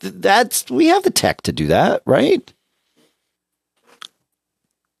feel like we have the tech to do that, right?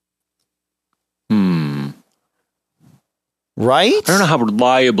 Right? I don't know how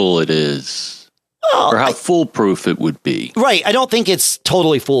reliable it is or how foolproof it would be. Right. I don't think it's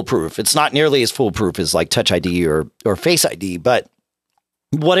totally foolproof. It's not nearly as foolproof as like Touch ID or Face ID. But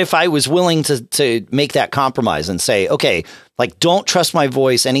what if I was willing to make that compromise and say, okay, like don't trust my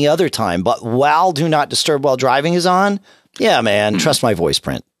voice any other time, but while do not disturb while driving is on, yeah, man, trust my voice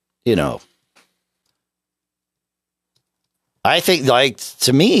print, I think like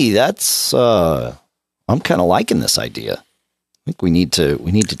to me, that's I'm kind of liking this idea. I think we need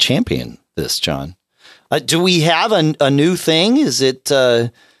to champion this, John. Do we have a new thing? Is it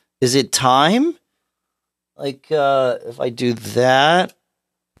time? Like if I do that,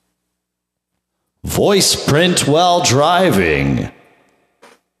 voice print while driving,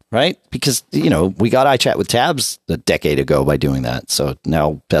 right? Because we got iChat with tabs a decade ago by doing that, so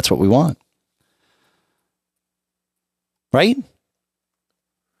now that's what we want, right?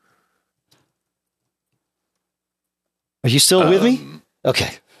 Are you still with me?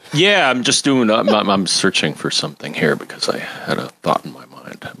 Okay. Yeah, I'm just doing. I'm searching for something here because I had a thought in my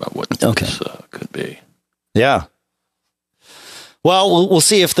mind about what this could be. Yeah. Well, we'll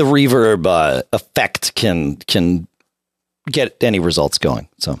see if the reverb effect can get any results going.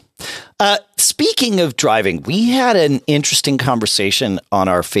 So, speaking of driving, we had an interesting conversation on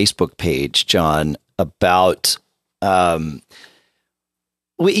our Facebook page, John, about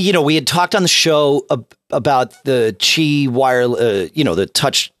we had talked on the show about the Qi wireless, the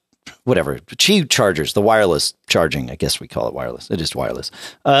touch, whatever, Qi chargers, the wireless charging. I guess we call it wireless. It is wireless.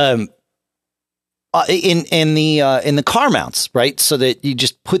 In the car mounts, right? So that you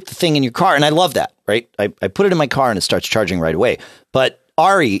just put the thing in your car, and I love that, right? I put it in my car and it starts charging right away. But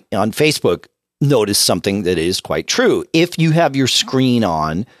Ari on Facebook noticed something that is quite true. If you have your screen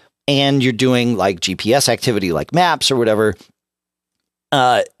on and you're doing like GPS activity, like maps or whatever,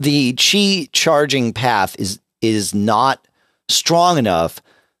 the Qi charging path is not strong enough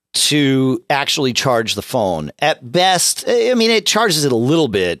to actually charge the phone. At best, I mean, it charges it a little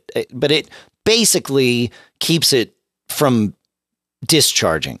bit, but it basically keeps it from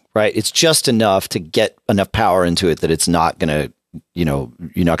discharging, right? It's just enough to get enough power into it that it's not going to,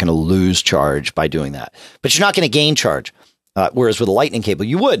 you're not going to lose charge by doing that, but you're not going to gain charge. Whereas with a lightning cable,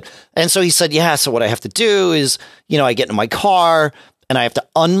 you would. And so he said, yeah, so what I have to do is, I get in my car and I have to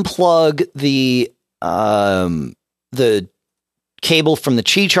unplug the cable from the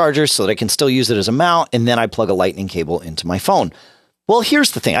Qi charger so that I can still use it as a mount. And then I plug a lightning cable into my phone. Well,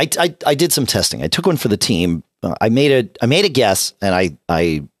 here's the thing. I did some testing. I took one for the team. I made a guess, and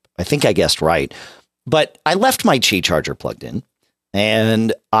I think I guessed right. But I left my Qi charger plugged in,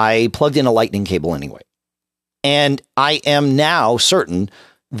 and I plugged in a lightning cable anyway. And I am now certain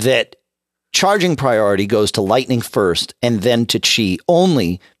that charging priority goes to lightning first, and then to Qi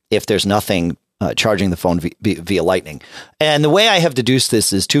only if there's nothing charging the phone via lightning. And the way I have deduced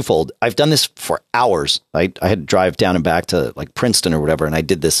this is twofold. I've done this for hours. I had to drive down and back to like Princeton or whatever, and I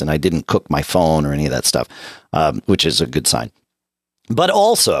did this, and I didn't cook my phone or any of that stuff, which is a good sign. But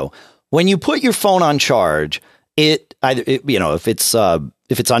also, when you put your phone on charge, if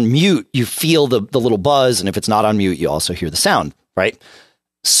it's on mute, you feel the little buzz, and if it's not on mute, you also hear the sound, right?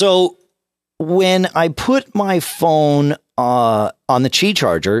 So when I put my phone on the Qi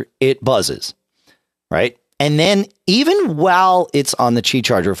charger, it buzzes. Right. And then even while it's on the Qi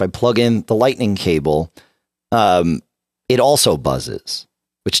charger, if I plug in the lightning cable, it also buzzes,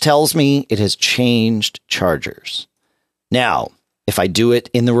 which tells me it has changed chargers. Now, if I do it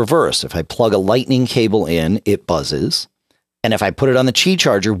in the reverse, if I plug a lightning cable in, it buzzes. And if I put it on the Qi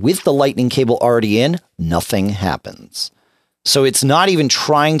charger with the lightning cable already in, nothing happens. So it's not even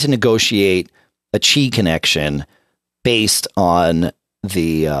trying to negotiate a Qi connection based on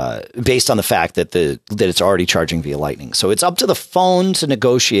the fact that it's already charging via lightning. So it's up to the phone to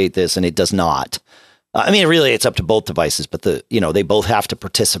negotiate this, and it does not. I mean, really, it's up to both devices, but they both have to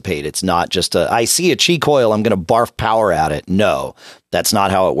participate. It's not just I see a Qi coil, I'm going to barf power at it. No, that's not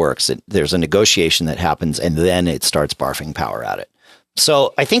how it works. There's a negotiation that happens, and then it starts barfing power at it.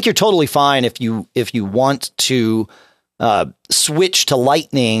 So I think you're totally fine if you want to switch to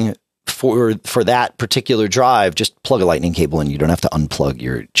lightning for that particular drive. Just plug a lightning cable in. You don't have to unplug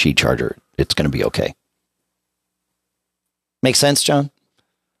your Qi charger. It's going to be okay. Make sense, John?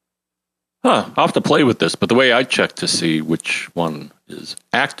 I'll have to play with this, but the way I check to see which one is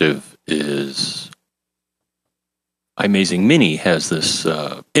active is iMazing Mini has this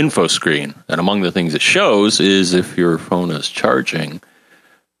info screen, and among the things it shows is if your phone is charging,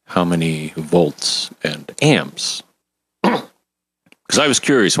 how many volts and amps. Because I was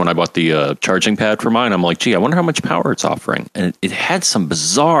curious when I bought the charging pad for mine. I'm like, gee, I wonder how much power it's offering. And it had some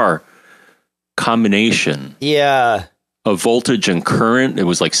bizarre combination. Yeah. Of voltage and current. It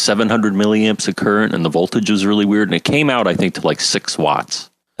was like 700 milliamps of current, and the voltage was really weird. And it came out, I think, to like 6 watts.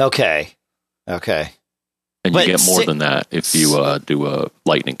 Okay. And you get more than that if you do a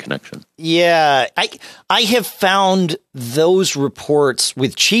lightning connection. Yeah. I have found those reports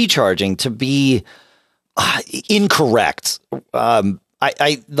with Qi charging to be incorrect.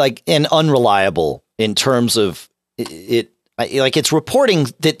 I like and unreliable in terms of it. It's reporting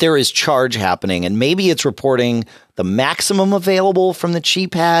that there is charge happening, and maybe it's reporting the maximum available from the Qi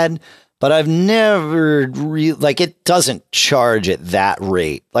pad, but I've never it doesn't charge at that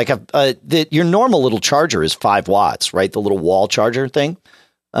rate. Your normal little charger is 5 watts, right? The little wall charger thing,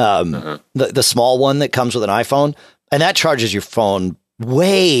 the small one that comes with an iPhone, and that charges your phone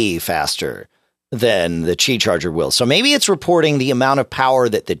way faster than the Qi charger will. So maybe it's reporting the amount of power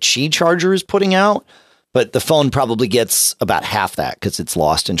that the Qi charger is putting out, but the phone probably gets about half that because it's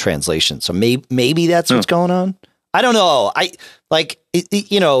lost in translation. So maybe that's what's going on. I don't know.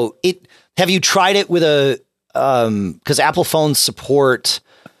 Have you tried it with because Apple phones support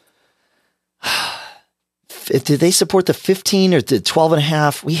did they support the 15 or the 12 and a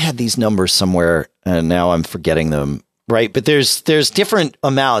half? We had these numbers somewhere and now I'm forgetting them. Right. But there's different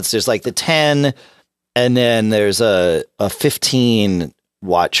amounts. There's like the 10 and then there's a 15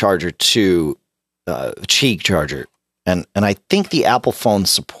 watt charger too, Qi charger. And I think the Apple phones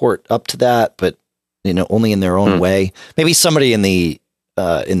support up to that, but only in their own way. Maybe somebody in the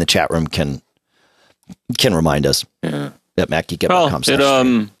chat room can remind us. Yeah. At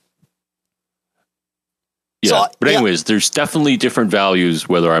MacGeekGet.com. But anyways, there's definitely different values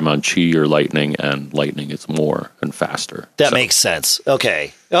whether I'm on Qi or Lightning, and Lightning is more and faster. That makes sense.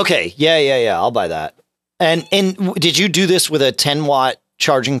 Okay. Yeah. I'll buy that. And did you do this with a 10 watt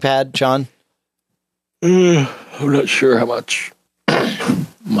charging pad, John? I'm not sure how much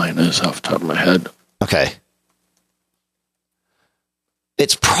mine is off the top of my head. Okay.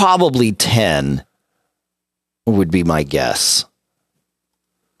 It's probably 10 would be my guess.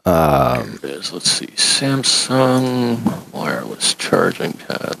 Here it is. Let's see. Samsung wireless charging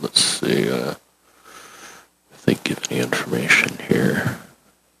pad. Let's see. If they give any information here.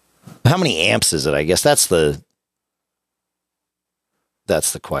 How many amps is it? I guess that's the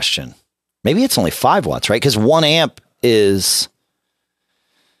question. Maybe it's only 5 watts, right? Because 1 amp is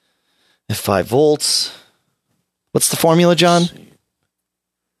 5 volts. What's the formula, John?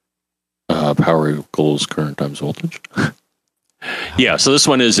 Power equals current times voltage. Yeah, so this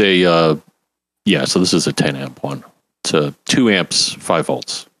one is so this is a 10 amp one. It's 2 amps, 5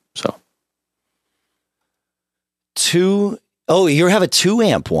 volts. So 2. Oh, you have a 2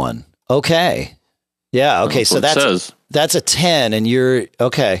 amp one. Okay. Yeah. Okay. So that's a 10 and you're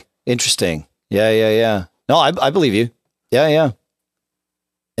okay. Interesting. Yeah. No, I believe you. Yeah.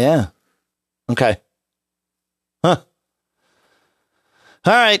 Okay. Huh.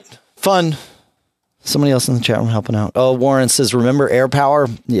 All right. Fun. Somebody else in the chat room helping out. Oh, Warren says, remember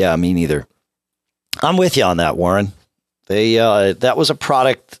AirPower? Yeah, me neither. I'm with you on that, Warren. That was a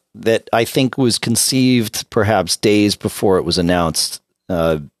product that I think was conceived perhaps days before it was announced.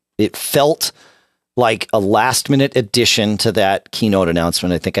 It felt like a last-minute addition to that keynote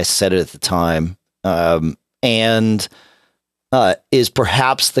announcement. I think I said it at the time. And is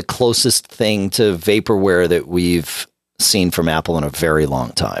perhaps the closest thing to vaporware that we've seen from Apple in a very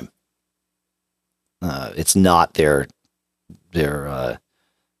long time. It's not their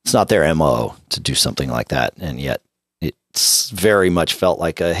MO to do something like that, and yet it's very much felt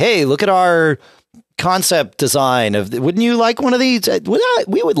like hey, look at our concept design of. Wouldn't you like one of these?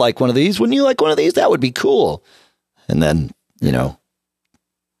 We would like one of these. Wouldn't you like one of these? That would be cool. And then there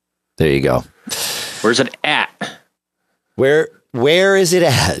you go. Where's it at? Where is it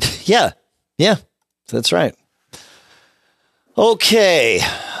at? Yeah, that's right. Okay.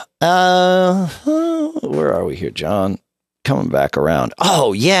 Where are we here, John? Coming back around.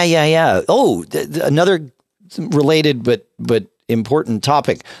 Oh, yeah. Oh, another related but important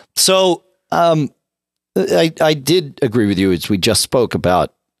topic. So, I did agree with you as we just spoke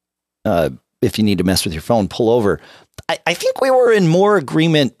about if you need to mess with your phone, pull over. I think we were in more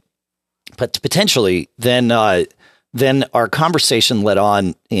agreement, but potentially than our conversation led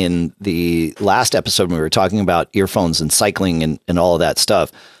on in the last episode when we were talking about earphones and cycling and all of that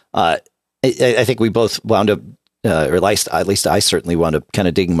stuff. I think we both wound up, or at least I certainly wound up kind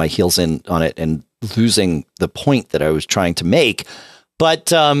of digging my heels in on it and losing the point that I was trying to make.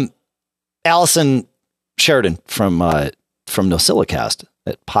 But Allison Sheridan from NosillaCast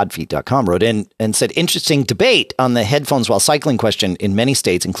at podfeet.com wrote in and said, interesting debate on the headphones while cycling question. In many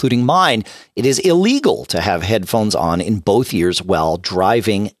states, including mine, it is illegal to have headphones on in both ears while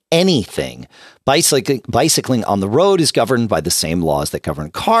driving anything. Bicycling on the road is governed by the same laws that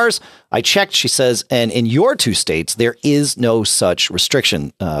govern cars. I checked, she says, and in your 2 states, there is no such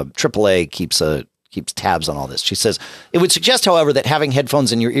restriction. AAA keeps tabs on all this. She says, it would suggest, however, that having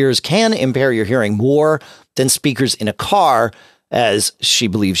headphones in your ears can impair your hearing more than speakers in a car, as she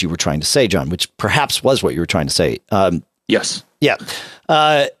believes you were trying to say, John, which perhaps was what you were trying to say. Yes. Yeah.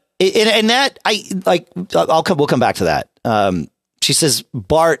 And that, we'll come back to that. She says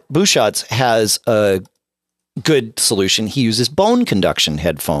Bart Buchatz has a good solution. He uses bone conduction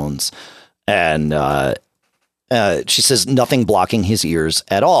headphones, and she says nothing blocking his ears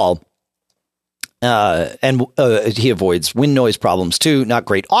at all. And he avoids wind noise problems too. Not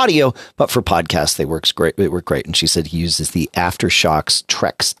great audio, but for podcasts, they work great. And she said he uses the Aftershokz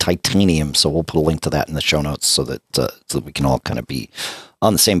Trex Titanium. So we'll put a link to that in the show notes so that we can all kind of be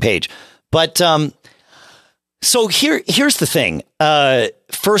on the same page. But so here's the thing.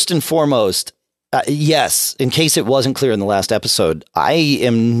 First and foremost, yes, in case it wasn't clear in the last episode, I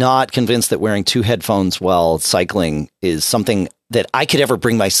am not convinced that wearing 2 headphones while cycling is something that I could ever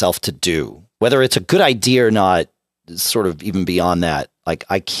bring myself to do. whether it's a good idea or not, sort of even beyond that, like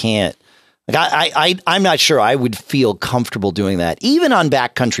I can't, like I'm not sure I would feel comfortable doing that, even on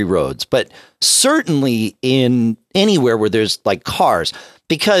backcountry roads, but certainly in anywhere where there's like cars,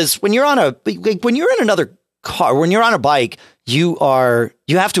 because when you're in another car, when you're on a bike, you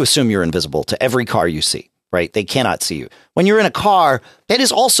have to assume you're invisible to every car you see, right? They cannot see you. When you're in a car, that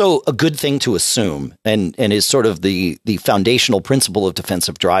is also a good thing to assume and is sort of the foundational principle of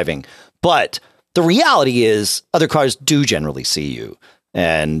defensive driving. But the reality is other cars do generally see you.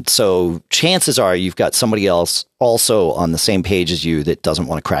 And so chances are you've got somebody else also on the same page as you that doesn't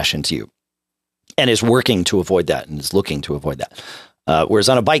want to crash into you and is working to avoid that and is looking to avoid that. Whereas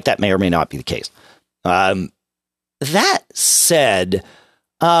on a bike, that may or may not be the case. That said,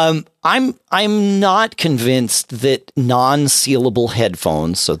 I'm not convinced that non-sealable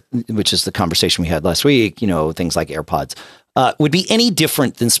headphones, which is the conversation we had last week, things like AirPods, would be any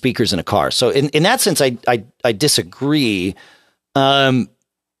different than speakers in a car. So in that sense, I disagree.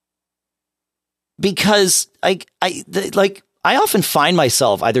 Because I often find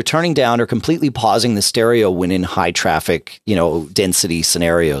myself either turning down or completely pausing the stereo when in high traffic, density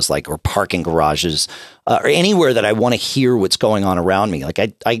scenarios, or parking garages, or anywhere that I want to hear what's going on around me.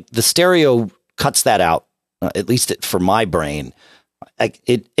 The stereo cuts that out, at least for my brain.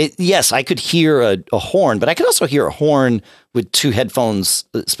 Yes, I could hear a horn, but I could also hear a horn with two headphones,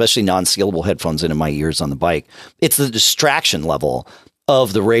 especially non-sealable headphones into my ears on the bike. It's the distraction level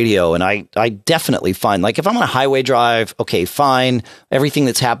of the radio. And I definitely find, if I'm on a highway drive, okay, fine. Everything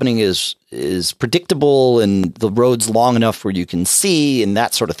that's happening is predictable and the road's long enough where you can see and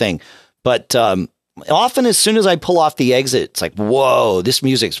that sort of thing. But often as soon as I pull off the exit, it's like, whoa, this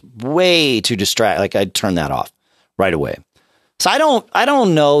music's way too distracting. I'd turn that off right away. So I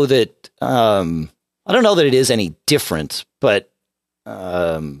don't know that it is any different, but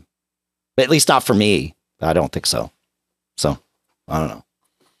at least not for me. I don't think so. So I don't know.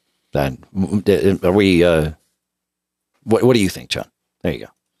 Are we? What do you think, John? There you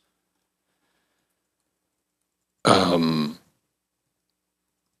go.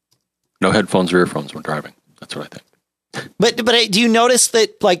 No headphones or earphones when driving. That's what I think. But do you notice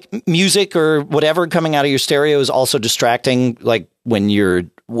that music or whatever coming out of your stereo is also distracting? When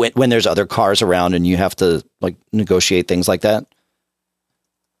there's other cars around and you have to negotiate things like that?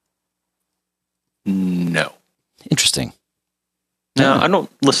 No. Interesting. No, I don't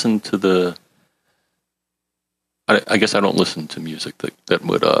listen to I guess I don't listen to music that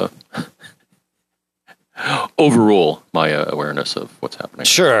would overrule my awareness of what's happening.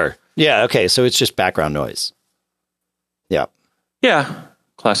 Sure. Yeah. Okay. So it's just background noise. Yeah. Yeah.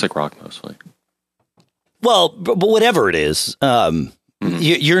 Classic rock mostly. Well, but whatever it is,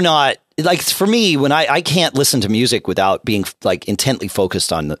 you're not for me when I can't listen to music without being intently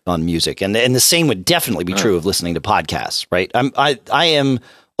focused on music, and the same would definitely be true of listening to podcasts. Right. I am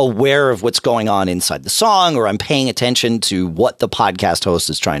aware of what's going on inside the song, or I'm paying attention to what the podcast host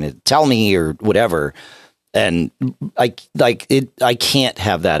is trying to tell me or whatever. And I can't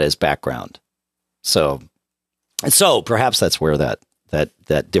have that as background. So perhaps that's where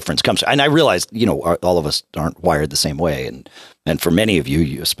that difference comes. And I realize, all of us aren't wired the same way. And for many of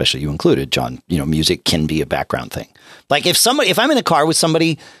you, especially you included, John, music can be a background thing. If I'm in a car with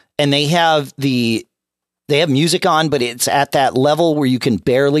somebody and they have music on, but it's at that level where you can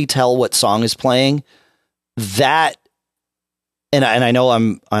barely tell what song is playing, that, and I know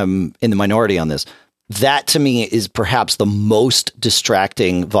I'm in the minority on this, that to me is perhaps the most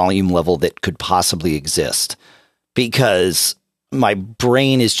distracting volume level that could possibly exist, because my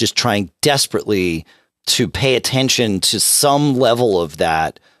brain is just trying desperately to pay attention to some level of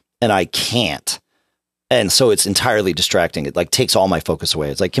that, and I can't. And so it's entirely distracting. It takes all my focus away.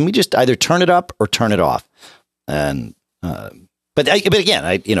 It's can we just either turn it up or turn it off? And but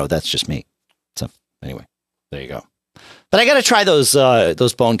again, that's just me. So anyway, there you go. But I got to try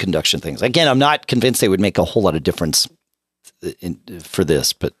those bone conduction things. Again, I'm not convinced they would make a whole lot of difference for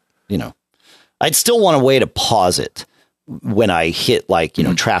this, but I'd still want a way to pause it when I hit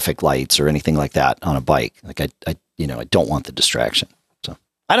traffic lights or anything like that on a bike. I don't want the distraction. So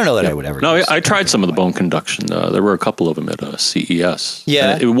I don't know that I would ever. No, I tried some of the bone conduction. There were a couple of them at CES.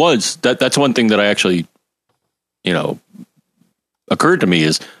 Yeah, and it was that's one thing that I actually, occurred to me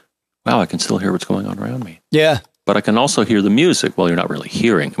is, wow, I can still hear what's going on around me. Yeah. But I can also hear the music. Well, you're not really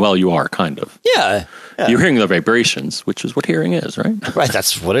hearing. Well, you are kind of. Yeah. You're hearing the vibrations, which is what hearing is, right? Right.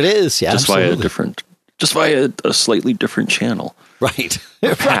 That's what it is. Yeah. Just via a slightly different channel. Right.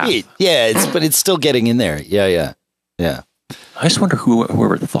 Right. Yeah. But it's still getting in there. Yeah. I just wonder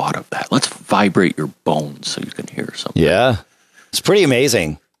whoever thought of that. Let's vibrate your bones so you can hear something. Yeah. It's pretty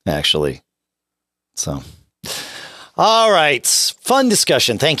amazing, actually. So, all right. Fun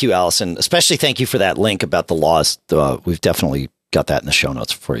discussion. Thank you, Allison. Especially thank you for that link about the laws. We've definitely got that in the show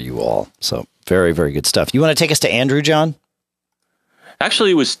notes for you all. So very, very good stuff. You want to take us to Andrew, John?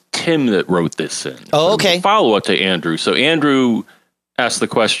 Actually, it was Tim that wrote this in. Oh, okay. Follow up to Andrew. So Andrew asked the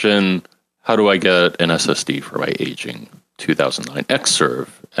question, how do I get an SSD for my aging 2009 Xserve?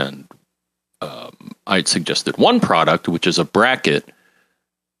 And I'd suggested one product, which is a bracket,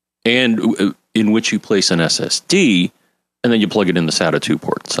 and in which you place an SSD, and then you plug it in the SATA 2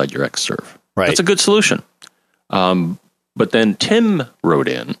 port inside your Xserve. Right. That's a good solution. But then Tim wrote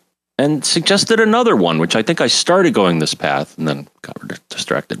in and suggested another one, which I think I started going this path and then got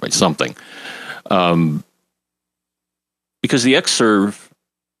distracted by something. Because the Xserve,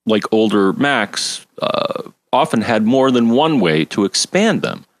 like older Macs, often had more than one way to expand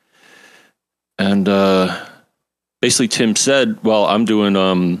them. And basically Tim said, well, I'm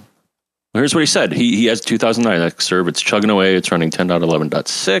doing... here's what he said. He has 2009 Xserve. It's chugging away. It's running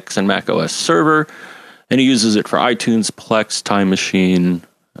 10.11.6 and Mac OS Server. And he uses it for iTunes, Plex, Time Machine,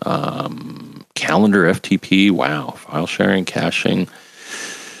 Calendar, FTP. Wow. File sharing, caching.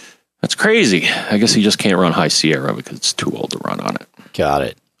 That's crazy. I guess he just can't run High Sierra because it's too old to run on it. Got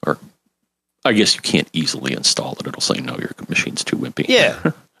it. Or I guess you can't easily install it. It'll say, no, your machine's too wimpy.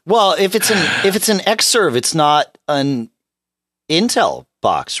 Yeah. Well, if it's an Xserve, it's not an Intel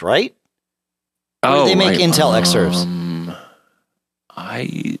box, right? Or do they make Intel Xserves?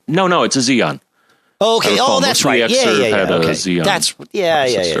 No, it's a Xeon. Oh, okay. Oh, that's right. Yeah. Had a okay. Xeon that's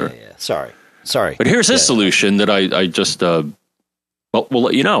processor. Yeah. Sorry. But here's his solution that I just we'll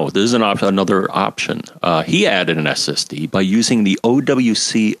let you know. There's another option. He added an SSD by using the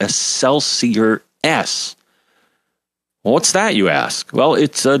OWC Excelsior S. Well, what's that, you ask? Well,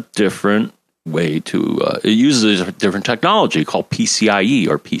 it's a different way to, it uses a different technology called PCIe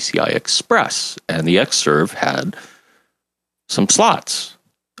or PCI Express. And the Xserve had some slots.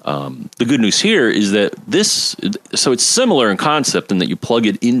 The good news here is that so it's similar in concept in that you plug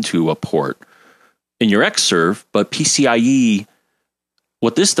it into a port in your Xserve, but PCIe,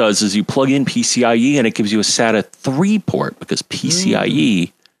 what this does is you plug in PCIe and it gives you a SATA 3 port because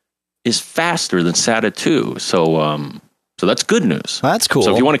PCIe is faster than SATA 2. So that's good news. That's cool.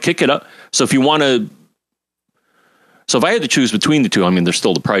 So if you want to kick it up, so if I had to choose between the two, I mean, there's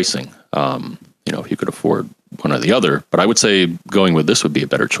still the pricing. If you could afford one or the other, but I would say going with this would be a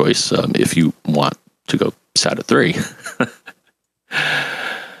better choice if you want to go SATA 3.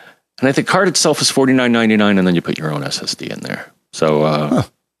 And I think the card itself is $49.99, and then you put your own SSD in there. So,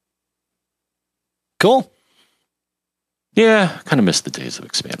 cool. Yeah, kind of missed the days of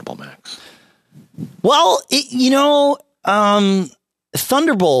expandable Macs. Well,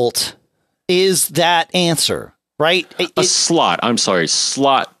 Thunderbolt is that answer, right?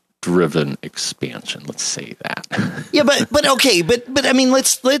 Slot-driven expansion. Let's say that. Yeah, but okay, but I mean,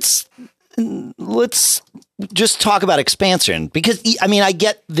 let's just talk about expansion because I mean, I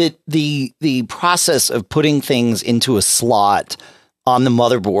get that the process of putting things into a slot on the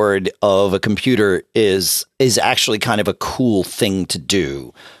motherboard of a computer is actually kind of a cool thing to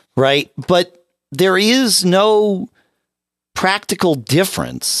do, right? But there is no practical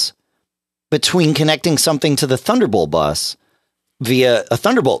difference between connecting something to the Thunderbolt bus via a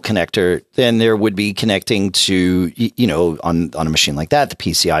Thunderbolt connector than there would be connecting to, on a machine like that, the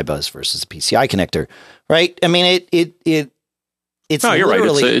PCI bus versus the PCI connector, right? I mean, it's no, you're right.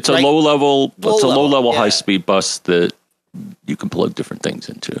 It's a low level, yeah. high speed bus that you can plug different things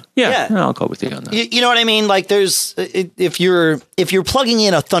into. Yeah. I'll go with you on that. You know what I mean? Like if you're plugging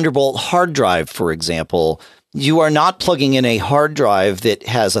in a Thunderbolt hard drive, for example, you are not plugging in a hard drive that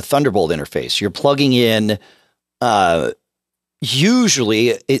has a Thunderbolt interface. You're plugging in,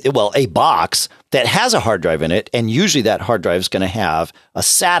 usually a box that has a hard drive in it. And usually that hard drive is going to have a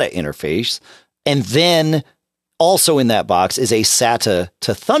SATA interface. And then also in that box is a SATA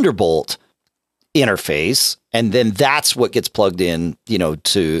to Thunderbolt interface. And then that's what gets plugged in,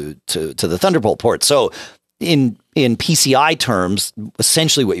 to the Thunderbolt port. So in PCI terms,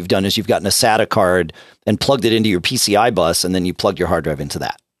 essentially what you've done is you've gotten a SATA card and plugged it into your PCI bus, and then you plug your hard drive into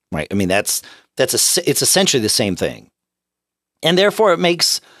that, right? I mean, it's essentially the same thing. And therefore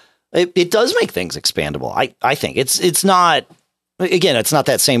it does make things expandable. I think it's not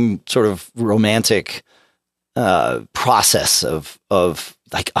that same sort of romantic process of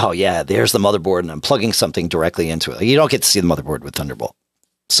like, oh yeah, there's the motherboard and I'm plugging something directly into it. You don't get to see the motherboard with Thunderbolt.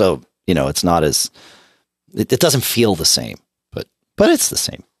 So, it's not as, it doesn't feel the same, but it's the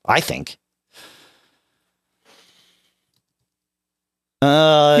same, I think.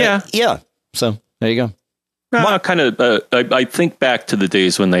 Yeah. So there you go. I think back to the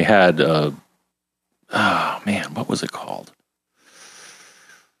days when they had Oh man, what was it called?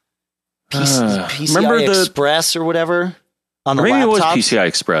 PCI remember the Express or whatever on the maybe laptops? it was PCI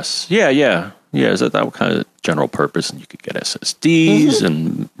Express. Yeah. Is that kind of general purpose? And you could get SSDs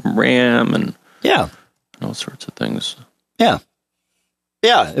and RAM and all sorts of things. Yeah,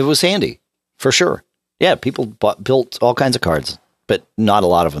 it was handy for sure. Yeah, people built all kinds of cards, but not a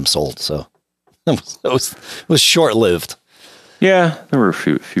lot of them sold. So it was short lived. Yeah, there were a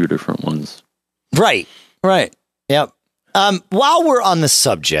few different ones. Right. Yep. While we're on the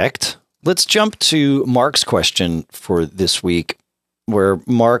subject, let's jump to Mark's question for this week, where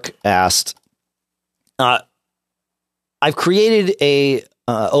Mark asked, I've created a,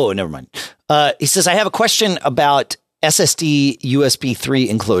 never mind. He says, I have a question about SSD USB 3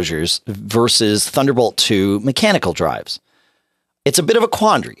 enclosures versus Thunderbolt 2 mechanical drives. It's a bit of a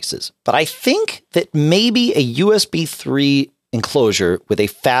quandary, he says, but I think that maybe a USB 3 enclosure with a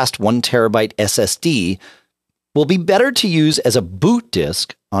fast 1 terabyte SSD will be better to use as a boot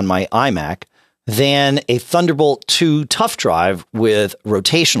disk on my iMac than a Thunderbolt 2 tough drive with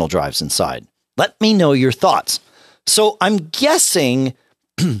rotational drives inside. Let me know your thoughts. So I'm guessing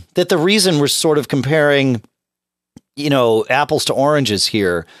that the reason we're sort of comparing, apples to oranges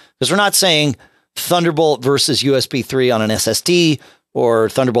here, because we're not saying Thunderbolt versus USB 3 on an SSD or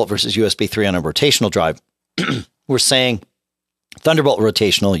Thunderbolt versus USB 3 on a rotational drive. We're saying Thunderbolt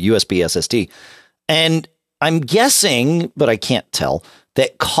rotational, USB SSD. And I'm guessing, but I can't tell,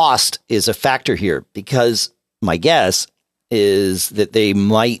 that cost is a factor here, because my guess is that they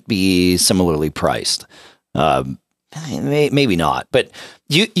might be similarly priced. Maybe not, but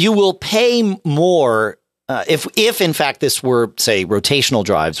you will pay more if in fact this were, say, rotational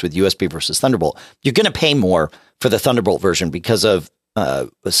drives with USB versus Thunderbolt. You're going to pay more for the Thunderbolt version because of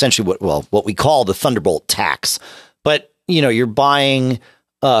essentially what we call the Thunderbolt tax. But you're buying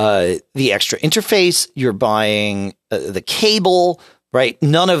the extra interface, you're buying the cable, right?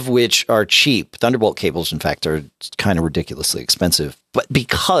 None of which are cheap. Thunderbolt cables, in fact, are kind of ridiculously expensive, but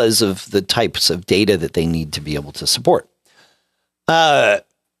because of the types of data that they need to be able to support.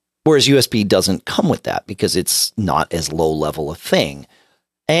 Whereas USB doesn't come with that because it's not as low level a thing.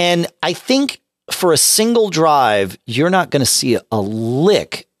 And I think for a single drive, you're not going to see a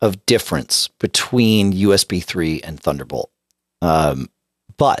lick of difference between USB 3 and Thunderbolt.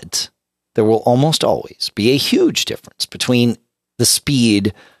 But there will almost always be a huge difference between the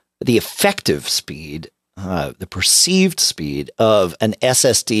speed, the effective speed, the perceived speed of an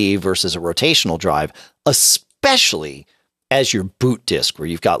SSD versus a rotational drive, especially as your boot disk, where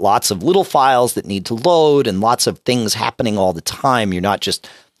you've got lots of little files that need to load and lots of things happening all the time. You're not just,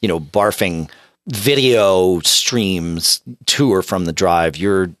 barfing video streams to or from the drive.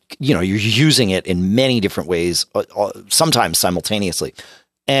 You're using it in many different ways, sometimes simultaneously.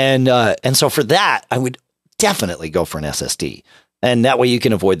 And so for that, I would definitely go for an SSD. And that way you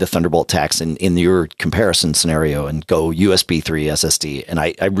can avoid the Thunderbolt tax in your comparison scenario and go USB 3 SSD. And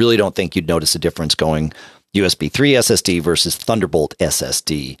I really don't think you'd notice a difference going USB 3 SSD versus Thunderbolt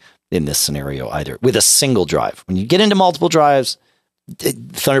SSD in this scenario either, with a single drive. When you get into multiple drives,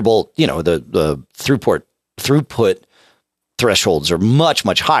 Thunderbolt, the throughput thresholds are much,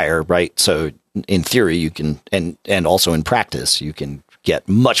 much higher, right? So in theory, you can, and also in practice, you can get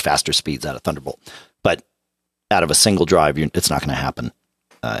much faster speeds out of Thunderbolt. But out of a single drive, it's not going to happen.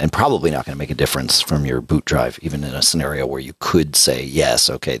 And probably not going to make a difference from your boot drive, even in a scenario where you could say, yes,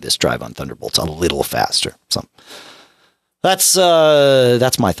 okay, this drive on Thunderbolt's a little faster. So that's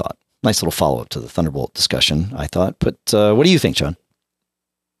my thought. Nice little follow-up to the Thunderbolt discussion, I thought. But what do you think, John?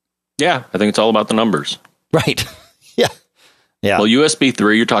 Yeah, I think it's all about the numbers. Right. Yeah. Well, USB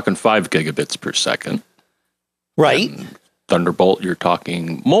 3, you're talking 5 gigabits per second. Right. And Thunderbolt, you're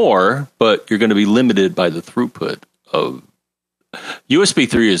talking more, but you're going to be limited by the throughput of USB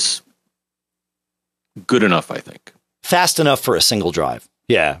 3 is good enough, I think. Fast enough for a single drive.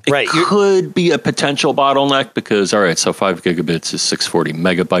 Yeah, right. It could be a potential bottleneck because, all right, so 5 gigabits is 640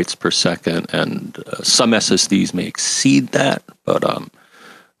 megabytes per second, and some SSDs may exceed that, but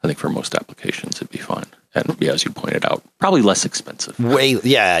I think for most applications it'd be fine. And yeah, as you pointed out, probably less expensive.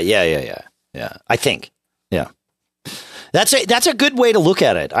 Yeah. I think. Yeah. That's a good way to look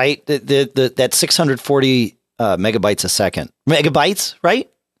at it. That 640 megabytes a second. Megabytes, right?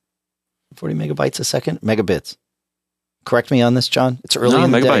 40 megabytes a second? Megabits. Correct me on this, John. It's early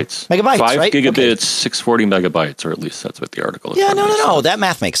in the megabytes. Day. Megabytes, 5 right? gigabits, okay. 640 megabytes, or at least that's what the article is. Yeah, no. That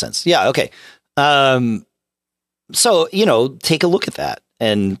math makes sense. Yeah, okay. So, take a look at that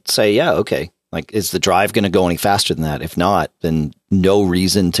and say, yeah, okay. Like, is the drive going to go any faster than that? If not, then no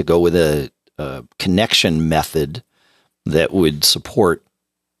reason to go with a connection method that would support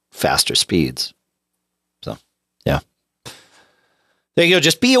faster speeds. There you go.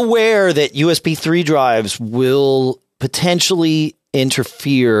 Just be aware that USB 3 drives will potentially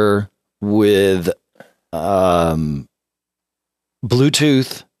interfere with Bluetooth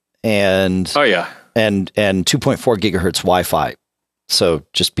and 2.4 gigahertz Wi-Fi. So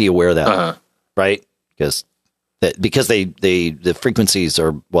just be aware of that, right? Because the frequencies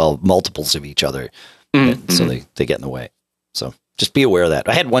are multiples of each other, so they get in the way. So just be aware of that.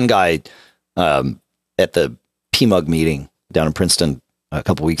 I had one guy at the PMUG meeting down in Princeton a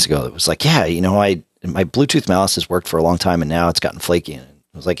couple weeks ago that was like, "Yeah, my Bluetooth mouse has worked for a long time, and now it's gotten flaky." And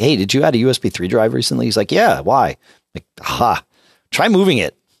I was like, "Hey, did you add a USB 3 drive recently?" He's like, "Yeah, why?" Like, try moving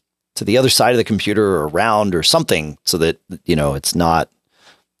it to the other side of the computer or around or something so that, it's not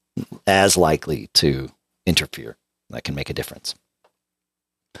as likely to interfere. That can make a difference.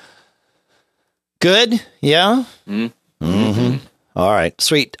 Good. Yeah. Mm-hmm. All right.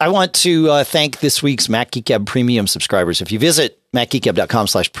 Sweet. I want to thank this week's Mac Geek Gab Premium subscribers. If you visit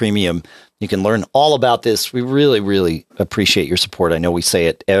macgeekgab.com/premium, you can learn all about this. We really, really appreciate your support. I know we say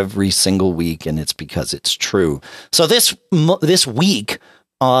it every single week, and it's because it's true. So this week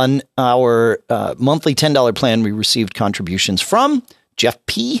on our monthly $10 plan, we received contributions from Jeff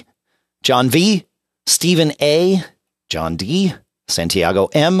P., John V., Stephen A., John D., Santiago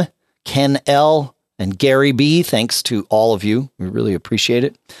M., Ken L., and Gary B. Thanks to all of you. We really appreciate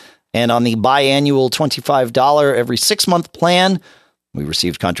it. And on the biannual $25 every 6-month plan, we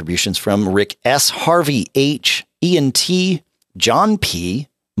received contributions from Rick S., Harvey H., Ian T., John P.,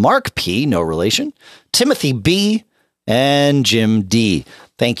 Mark P., no relation, Timothy B., and Jim D.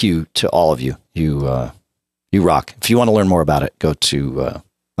 Thank you to all of you. You rock. If you want to learn more about it, go to,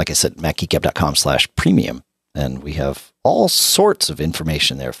 like I said, macgeekgab.com/premium. And we have all sorts of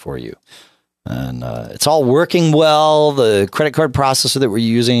information there for you. And it's all working well. The credit card processor that we're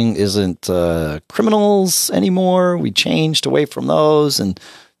using isn't criminals anymore. We changed away from those, and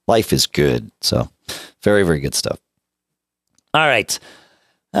life is good. So very, very good stuff. All right.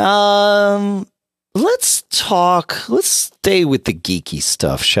 Let's stay with the geeky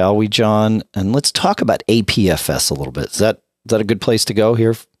stuff, shall we, John? And let's talk about APFS a little bit. Is that a good place to go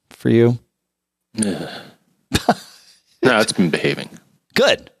here for you? No, it's been behaving.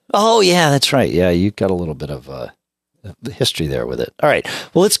 Good. Oh, yeah, that's right. Yeah, you got a little bit of history there with it. All right.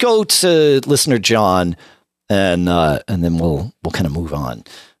 Well, let's go to listener John, and then we'll kind of move on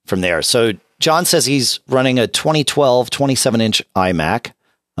from there. So John says he's running a 2012 27-inch iMac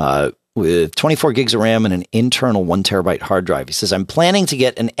with 24 gigs of RAM and an internal 1 terabyte hard drive. He says, I'm planning to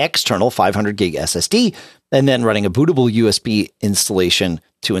get an external 500 gig SSD and then running a bootable USB installation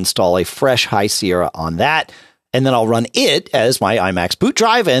to install a fresh High Sierra on that. And then I'll run it as my iMac's boot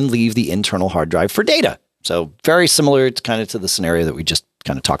drive and leave the internal hard drive for data. So very similar to kind of to the scenario that we just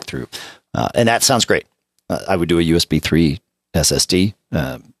kind of talked through. And that sounds great. I would do a USB 3 SSD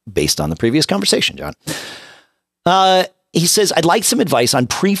based on the previous conversation, John. He says, I'd like some advice on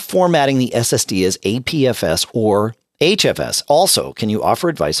pre-formatting the SSD as APFS or HFS. Also, can you offer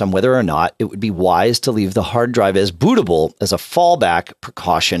advice on whether or not it would be wise to leave the hard drive as bootable as a fallback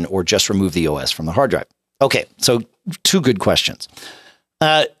precaution or just remove the OS from the hard drive? Okay, so 2 good questions.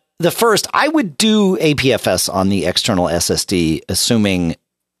 The first, I would do APFS on the external SSD, assuming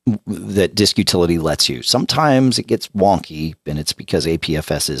that disk utility lets you. Sometimes it gets wonky, and it's because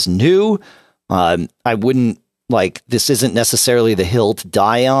APFS is new. I wouldn't this isn't necessarily the hill to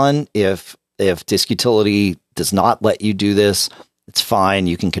die on. If disk utility does not let you do this, it's fine.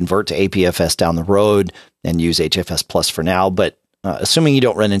 You can convert to APFS down the road and use HFS Plus for now, but assuming you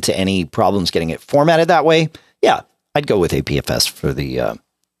don't run into any problems getting it formatted that way, yeah, I'd go with APFS for the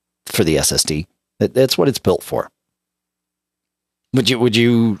SSD. That's what it's built for. Would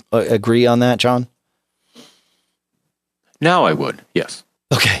you agree on that, John? Now I would, yes.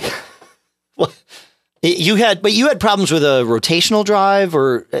 Okay. Well, you had problems with a rotational drive,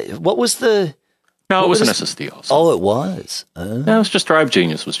 or what was the? No, it was an SSD also. Oh, it was. No, it was just Drive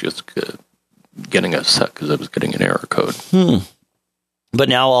Genius was just getting a set because I was getting an error code. But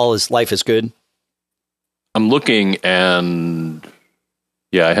now life is good. I'm looking, and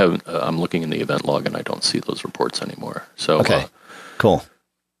yeah, I'm looking in the event log, and I don't see those reports anymore. So okay, cool.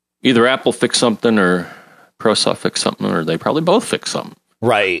 Either Apple fixed something, or ProSoft fixed something, or they probably both fixed something.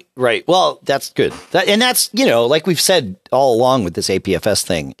 Right. Well, that's good. And that's like we've said all along with this APFS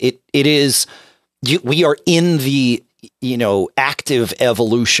thing. It is we are in the active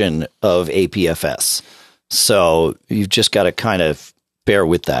evolution of APFS, so you've just got to kind of bear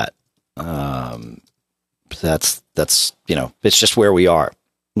with that. That's it's just where we are.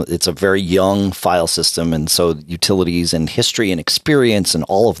 It's a very young file system, and so utilities and history and experience and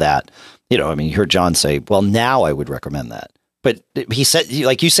all of that. You heard John say, well, now I would recommend that. But he said,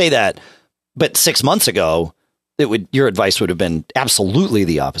 like you say that, but 6 months ago, your advice would have been absolutely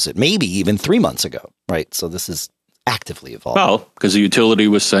the opposite, maybe even 3 months ago, right? So this is actively evolving. Well, because the utility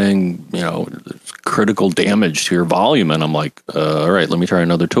was saying, there's critical damage to your volume. And I'm like, all right, let me try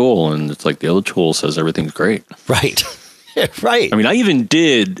another tool. And it's like the other tool says everything's great. Right. Right. I mean, I even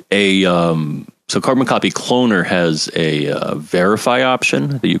did so Carbon Copy Cloner has a verify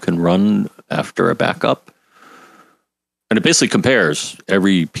option that you can run after a backup. And it basically compares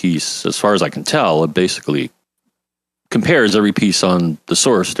every piece, as far as I can tell, it basically compares every piece on the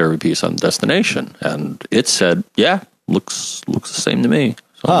source to every piece on destination. And it said, yeah, looks the same to me.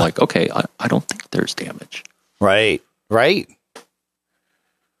 So I'm like, okay, I don't think there's damage. Right. Right.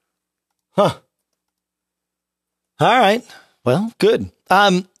 Huh. All right. Well, good.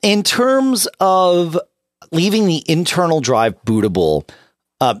 In terms of leaving the internal drive bootable,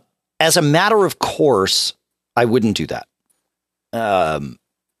 as a matter of course, I wouldn't do that. I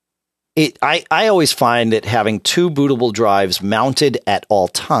always find that having two bootable drives mounted at all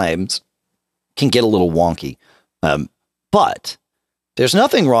times can get a little wonky. But there's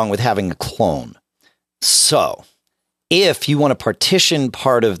nothing wrong with having a clone. So if you want to partition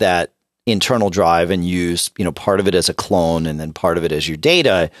part of that internal drive and use, part of it as a clone and then part of it as your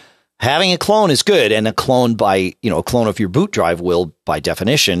data, having a clone is good. And a clone a clone of your boot drive will, by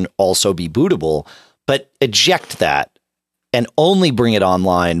definition, also be bootable. But eject that and only bring it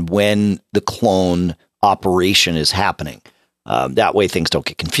online when the clone operation is happening. That way things don't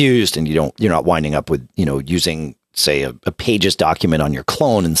get confused and you're not winding up with, using, say, a Pages document on your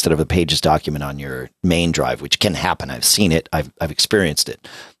clone instead of a Pages document on your main drive, which can happen. I've seen it. I've experienced it.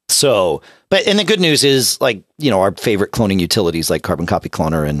 So, and the good news is, like, our favorite cloning utilities like Carbon Copy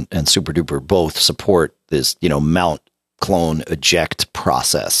Cloner and SuperDuper both support this, mount, clone, eject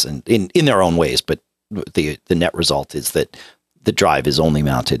process and in their own ways. But the net result is that the drive is only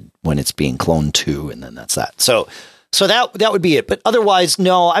mounted when it's being cloned to, and then that's that. So that would be it. But otherwise,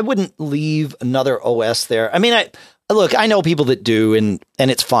 no, I wouldn't leave another OS there. I mean, I know people that do, and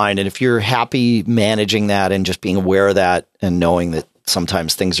it's fine. And if you're happy managing that and just being aware of that and knowing that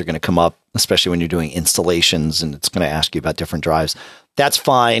sometimes things are going to come up, especially when you're doing installations and it's going to ask you about different drives, that's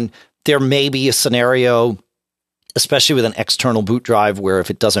fine. There may be a scenario, especially with an external boot drive, where if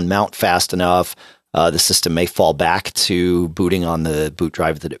it doesn't mount fast enough, the system may fall back to booting on the boot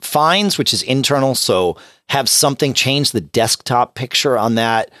drive that it finds, which is internal. So have something change the desktop picture on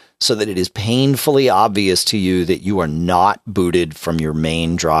that so that it is painfully obvious to you that you are not booted from your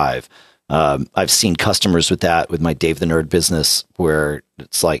main drive. I've seen customers with that with my Dave the Nerd business, where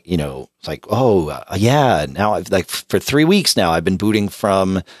it's like, yeah, now I've for 3 weeks now, I've been booting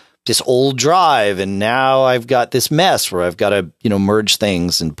from this old drive, and now I've got this mess where I've got to, merge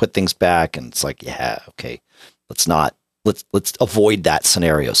things and put things back. And it's like, yeah, okay, let's avoid that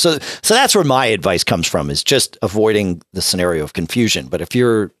scenario. So that's where my advice comes from, is just avoiding the scenario of confusion. But if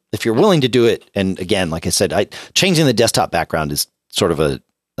you're willing to do it, and again, like I said, changing the desktop background is sort of a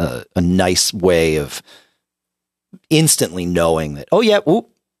nice way of instantly knowing that, oh yeah,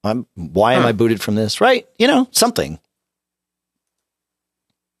 why am I booted from this? Right. Something.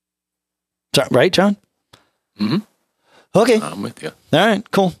 Right, John? Mm-hmm. Okay. I'm with you. All right,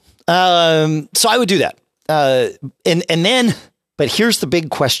 cool. So I would do that. And then, but here's the big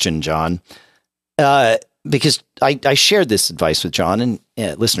question, John, because I shared this advice with John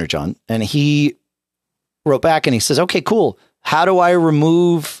and listener John, and he wrote back and he says, okay, cool. How do I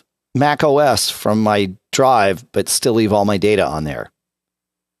remove Mac OS from my drive, but still leave all my data on there?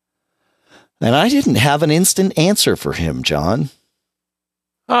 And I didn't have an instant answer for him, John.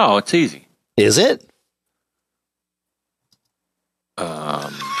 Oh, it's easy. Is it?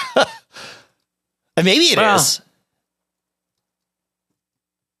 Maybe it is.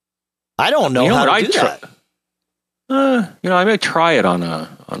 I don't know how to do that. I may try it on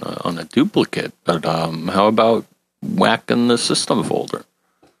a duplicate, but how about whacking the system folder?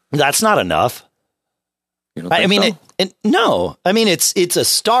 That's not enough. You don't think so? No. I mean, it's a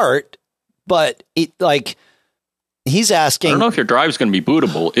start, but he's asking. I don't know if your drive's going to be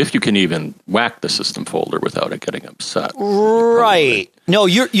bootable if you can even whack the system folder without it getting upset. Right. No,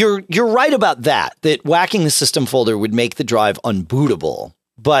 you're right about that. That whacking the system folder would make the drive unbootable,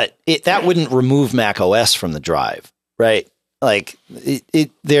 but that wouldn't remove Mac OS from the drive, right? Like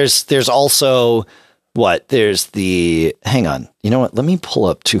there's also what? There's the, hang on. You know what? Let me pull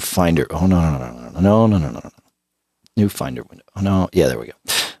up to Finder. Oh, no. New Finder window. Oh, no. Yeah, there we go.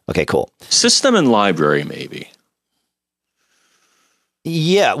 Okay, cool. System and library, maybe.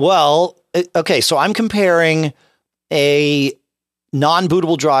 Yeah, well, okay, so I'm comparing a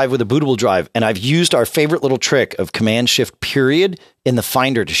non-bootable drive with a bootable drive, and I've used our favorite little trick of Command-Shift-period in the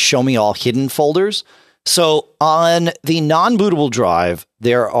Finder to show me all hidden folders. So on the non-bootable drive,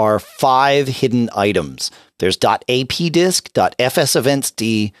 there are 5 hidden items. There's .apdisk,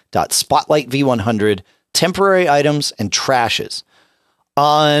 .fsEventsD, .spotlight v100, temporary items, and trashes.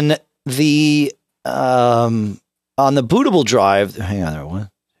 On the bootable drive, hang on there,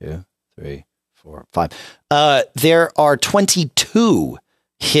 1, 2, 3, 4, 5. There are 22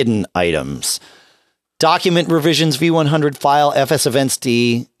 hidden items. Document revisions, v100 file,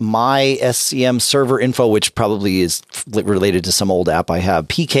 fsEventsD, my SCM server info, which probably is related to some old app I have,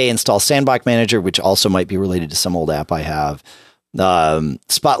 PK install Sandbox Manager, which also might be related to some old app I have,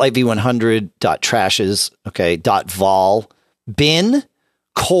 Spotlight v100, .trashes, okay, .vol, bin,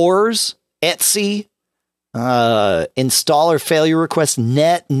 cores, Etsy, installer failure request,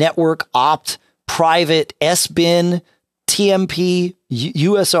 network, opt, private, sbin, TMP,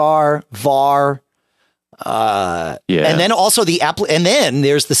 USR, var, and then also the app, and then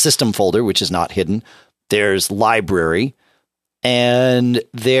there's the system folder, which is not hidden. There's library, and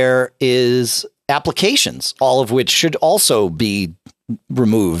there is applications, all of which should also be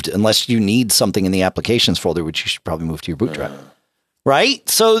removed unless you need something in the applications folder, which you should probably move to your boot drive. Right?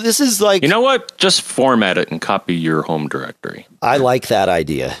 So this is like, you know what? Just format it and copy your home directory. I like that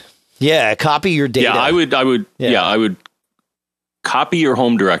idea. Yeah, copy your data. Yeah, I would copy your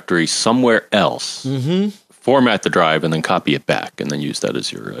home directory somewhere else, format the drive, and then copy it back, and then use that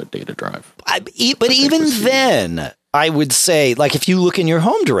as your data drive. But even then, I would say, like, if you look in your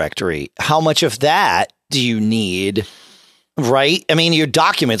home directory, how much of that do you need, right? I mean, your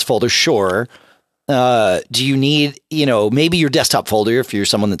documents folder, sure. Do you need, maybe your desktop folder, if you're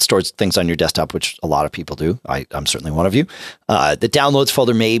someone that stores things on your desktop, which a lot of people do. I'm certainly one of you. The downloads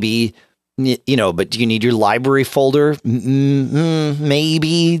folder, maybe. But do you need your library folder?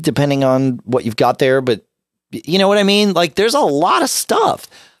 Maybe, depending on what you've got there. But you know what I mean? Like, there's a lot of stuff.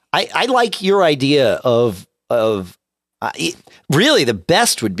 I like your idea of really the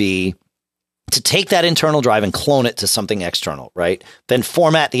best would be to take that internal drive and clone it to something external, right? Then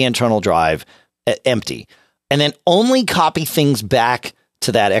format the internal drive empty, and then only copy things back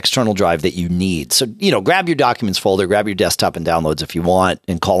to that external drive that you need. So, grab your documents folder, grab your desktop and downloads if you want,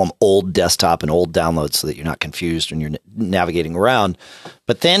 and call them old desktop and old downloads so that you're not confused when you're navigating around.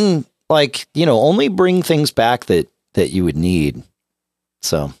 But then, only bring things back that you would need.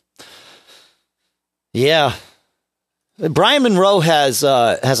 So, yeah. Brian Monroe has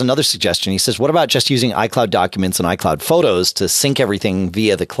another suggestion. He says, what about just using iCloud Documents and iCloud Photos to sync everything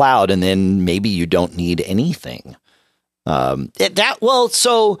via the cloud, and then maybe you don't need anything?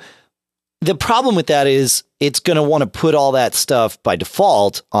 So the problem with that is it's going to want to put all that stuff by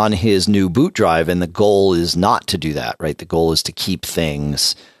default on his new boot drive. And the goal is not to do that, right? The goal is to keep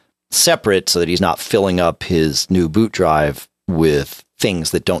things separate so that he's not filling up his new boot drive with things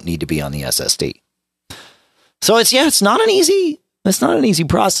that don't need to be on the SSD. So it's not an easy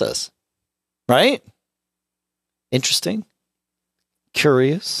process, right? Interesting.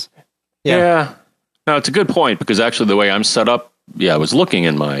 Curious. Yeah. No, it's a good point, because actually the way I'm set up, I was looking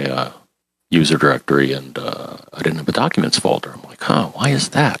in my user directory, and I didn't have a documents folder. I'm like, why is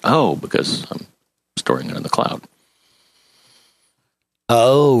that? Oh, because I'm storing it in the cloud.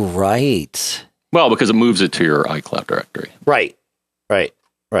 Oh, right. Well, because it moves it to your iCloud directory. Right.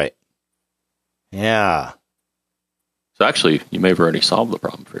 Yeah. So actually, you may have already solved the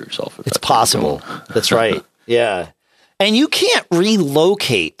problem for yourself. It's possible. That's right. Yeah. And you can't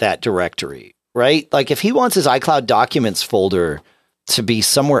relocate that directory, right? Like, if he wants his iCloud Documents folder to be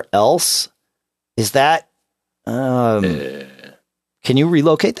somewhere else, is that, can you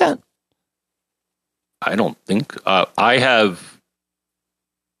relocate that? I don't think, I have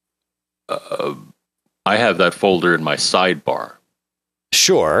that folder in my sidebar.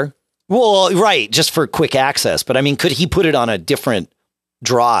 Sure. Well, right. Just for quick access. But I mean, could he put it on a different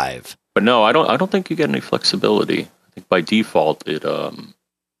drive? But no, I don't think you get any flexibility. I think by default it,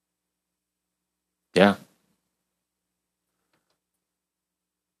 yeah.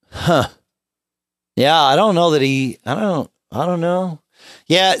 Huh. Yeah, I don't know that I don't know.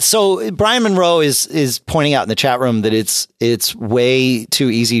 Yeah, so Brian Monroe is pointing out in the chat room that it's way too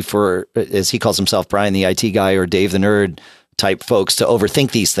easy for, as he calls himself, Brian the IT guy or Dave the nerd type folks to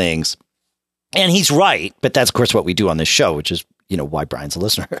overthink these things. And he's right, but that's of course what we do on this show, which is, why Brian's a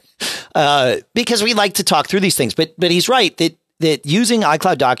listener. Because we like to talk through these things. But he's right that using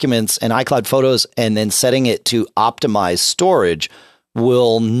iCloud Documents and iCloud Photos and then setting it to optimize storage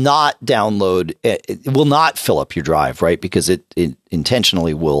will not download, it will not fill up your drive, right? Because it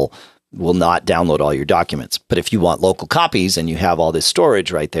intentionally will will not download all your documents. But if you want local copies and you have all this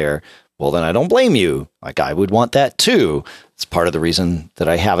storage right there, well, then I don't blame you. Like, I would want that too. It's part of the reason that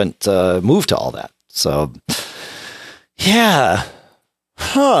I haven't moved to all that. So, yeah.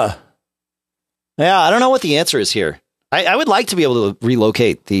 Huh. Yeah, I don't know what the answer is here. I would like to be able to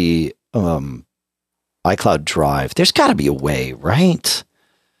relocate the iCloud Drive. There's got to be a way, right?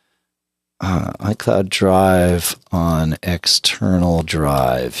 iCloud Drive on external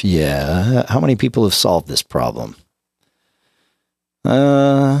drive. Yeah. How many people have solved this problem?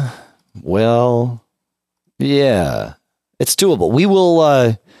 Well, yeah, it's doable. We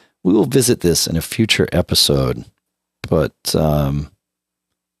will visit this in a future episode, but,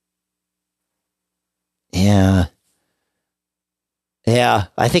 yeah,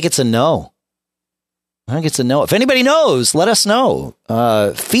 I think it's a no. If anybody knows, let us know.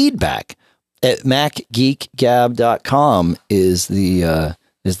 Feedback at macgeekgab.com is the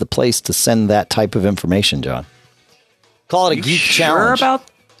place to send that type of information, John. Call it a geek challenge. Are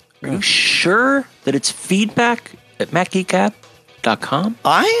you sure that it's feedback at macgeekgab.com?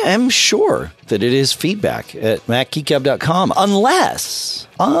 I am sure that it is feedback at macgeekgab.com, unless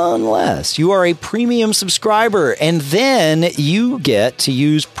you are a premium subscriber, and then you get to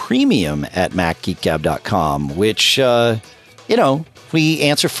use premium at macgeekgab.com, which, we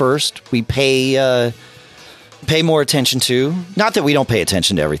answer first. We pay more attention to. Not that we don't pay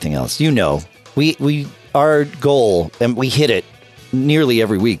attention to everything else. We our goal, and we hit it nearly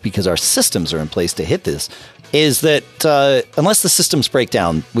every week because our systems are in place to hit this, is that unless the systems break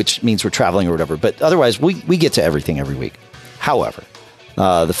down, which means we're traveling or whatever, but otherwise we get to everything every week. However,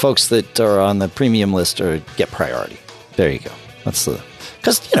 the folks that are on the premium list get priority. There you go. Because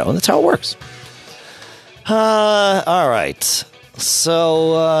that's how it works. All right.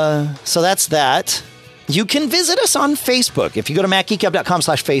 So that's that. You can visit us on Facebook if you go to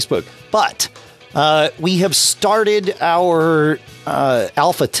macgeekgab.com/Facebook. But we have started our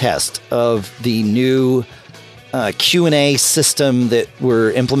alpha test of the new Q&A system that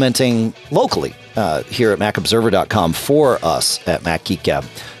we're implementing locally here at macobserver.com for us at MacGeekGab,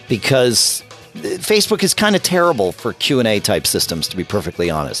 because Facebook is kind of terrible for Q&A type systems, to be perfectly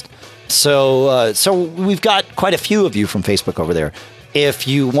honest. So we've got quite a few of you from Facebook over there. If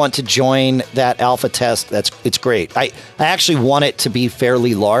you want to join that alpha test, it's great. I actually want it to be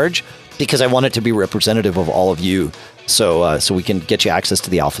fairly large because I want it to be representative of all of you. So we can get you access to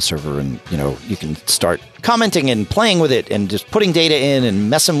the alpha server, and you can start commenting and playing with it and just putting data in and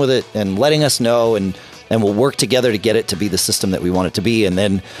messing with it and letting us know, and we'll work together to get it to be the system that we want it to be. And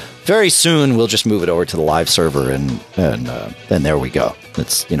then very soon we'll just move it over to the live server, and there we go.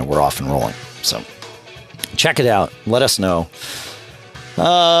 It's we're off and rolling. So check it out. Let us know.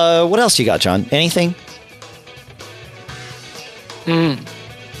 What else you got, John? Anything? I'm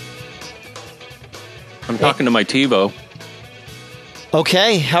talking to my TiVo.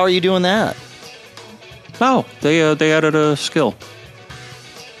 Okay, how are you doing that? Oh, they added a skill.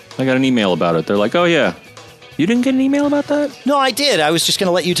 I got an email about it. They're like, "Oh yeah, you didn't get an email about that?" No, I did. I was just going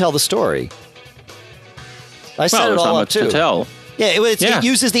to let you tell the story. I set it all up too. To tell. Yeah, it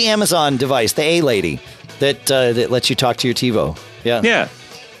uses the Amazon device, the A Lady, that lets you talk to your TiVo. Yeah. Yeah.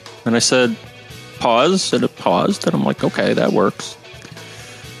 And I said, pause, and it paused, and I'm like, okay, that works.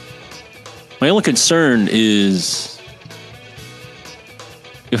 My only concern is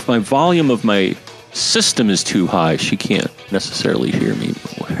if my volume of my system is too high, she can't necessarily hear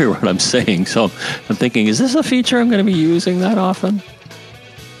what I'm saying. So I'm thinking, is this a feature I'm going to be using that often?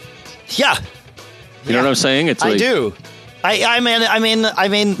 Yeah. You know what I'm saying? It's I do. I mean,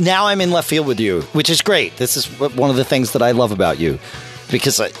 now I'm in left field with you, which is great. This is one of the things that I love about you.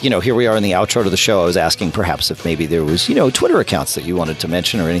 Because, here we are in the outro to the show. I was asking perhaps if maybe there was, Twitter accounts that you wanted to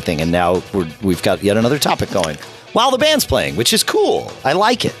mention or anything. And now we've got yet another topic going while the band's playing, which is cool. I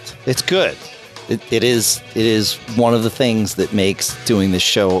like it. It's good. It is one of the things that makes doing this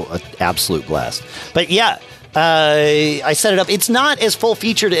show an absolute blast. But yeah, I set it up. It's not as full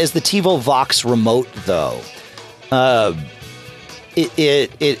featured as the TiVo Vox remote, though.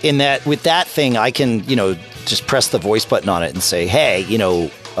 In that with that thing, I can, just press the voice button on it and say, hey,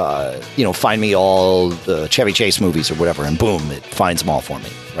 find me all the Chevy Chase movies or whatever, and boom, it finds them all for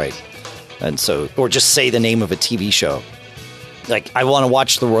me, right? And so, or just say the name of a TV show, like I want to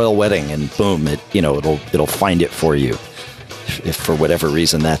watch The Royal Wedding, and boom, it'll find it for you, if for whatever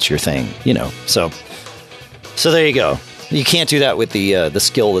reason that's your thing, So there you go. You can't do that with the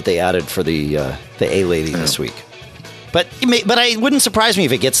skill that they added for the A Lady this week, but it wouldn't surprise me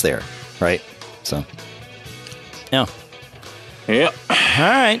if it gets there, right? So. Yeah. Yeah. All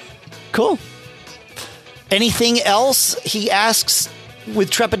right. Cool. Anything else? He asks with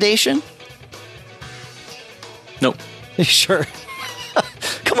trepidation? Nope. You sure?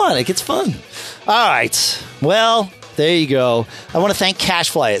 Come on, it gets fun. All right. Well, there you go. I want to thank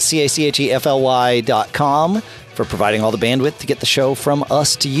CacheFly at CACHEFLY.com for providing all the bandwidth to get the show from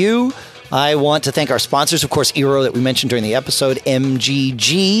us to you. I want to thank our sponsors, of course, Eero that we mentioned during the episode.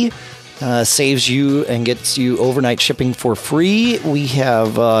 MGG saves you and gets you overnight shipping for free. We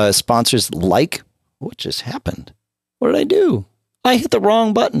have sponsors like... What just happened? What did I do? I hit the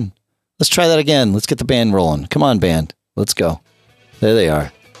wrong button. Let's try that again. Let's get the band rolling. Come on, band. Let's go. There they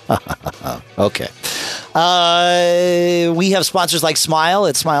are. Okay. We have sponsors like Smile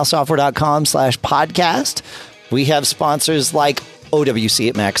at smilesoftware.com/podcast. We have sponsors like OWC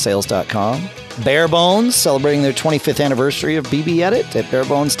at MacSales.com. Barebones, celebrating their 25th anniversary of BB Edit at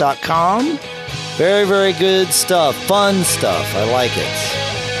barebones.com. Very, very good stuff. Fun stuff. I like it.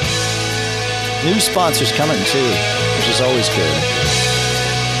 New sponsors coming too, which is always good.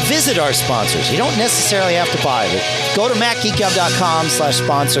 Visit our sponsors. You don't necessarily have to buy, but go to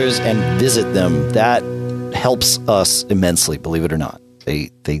MacGeekGab.com/sponsors and visit them. That helps us immensely, believe it or not.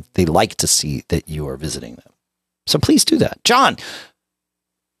 They like to see that you are visiting them. So please do that. John,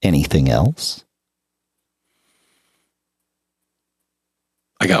 anything else?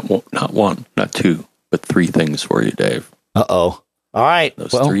 I got not one, not two, but three things for you, Dave. Uh-oh. All right.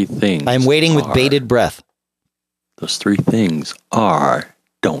 Those three things. I'm waiting with bated breath. Those three things are: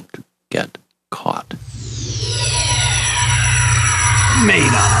 don't get caught. Made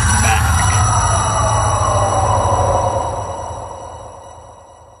on a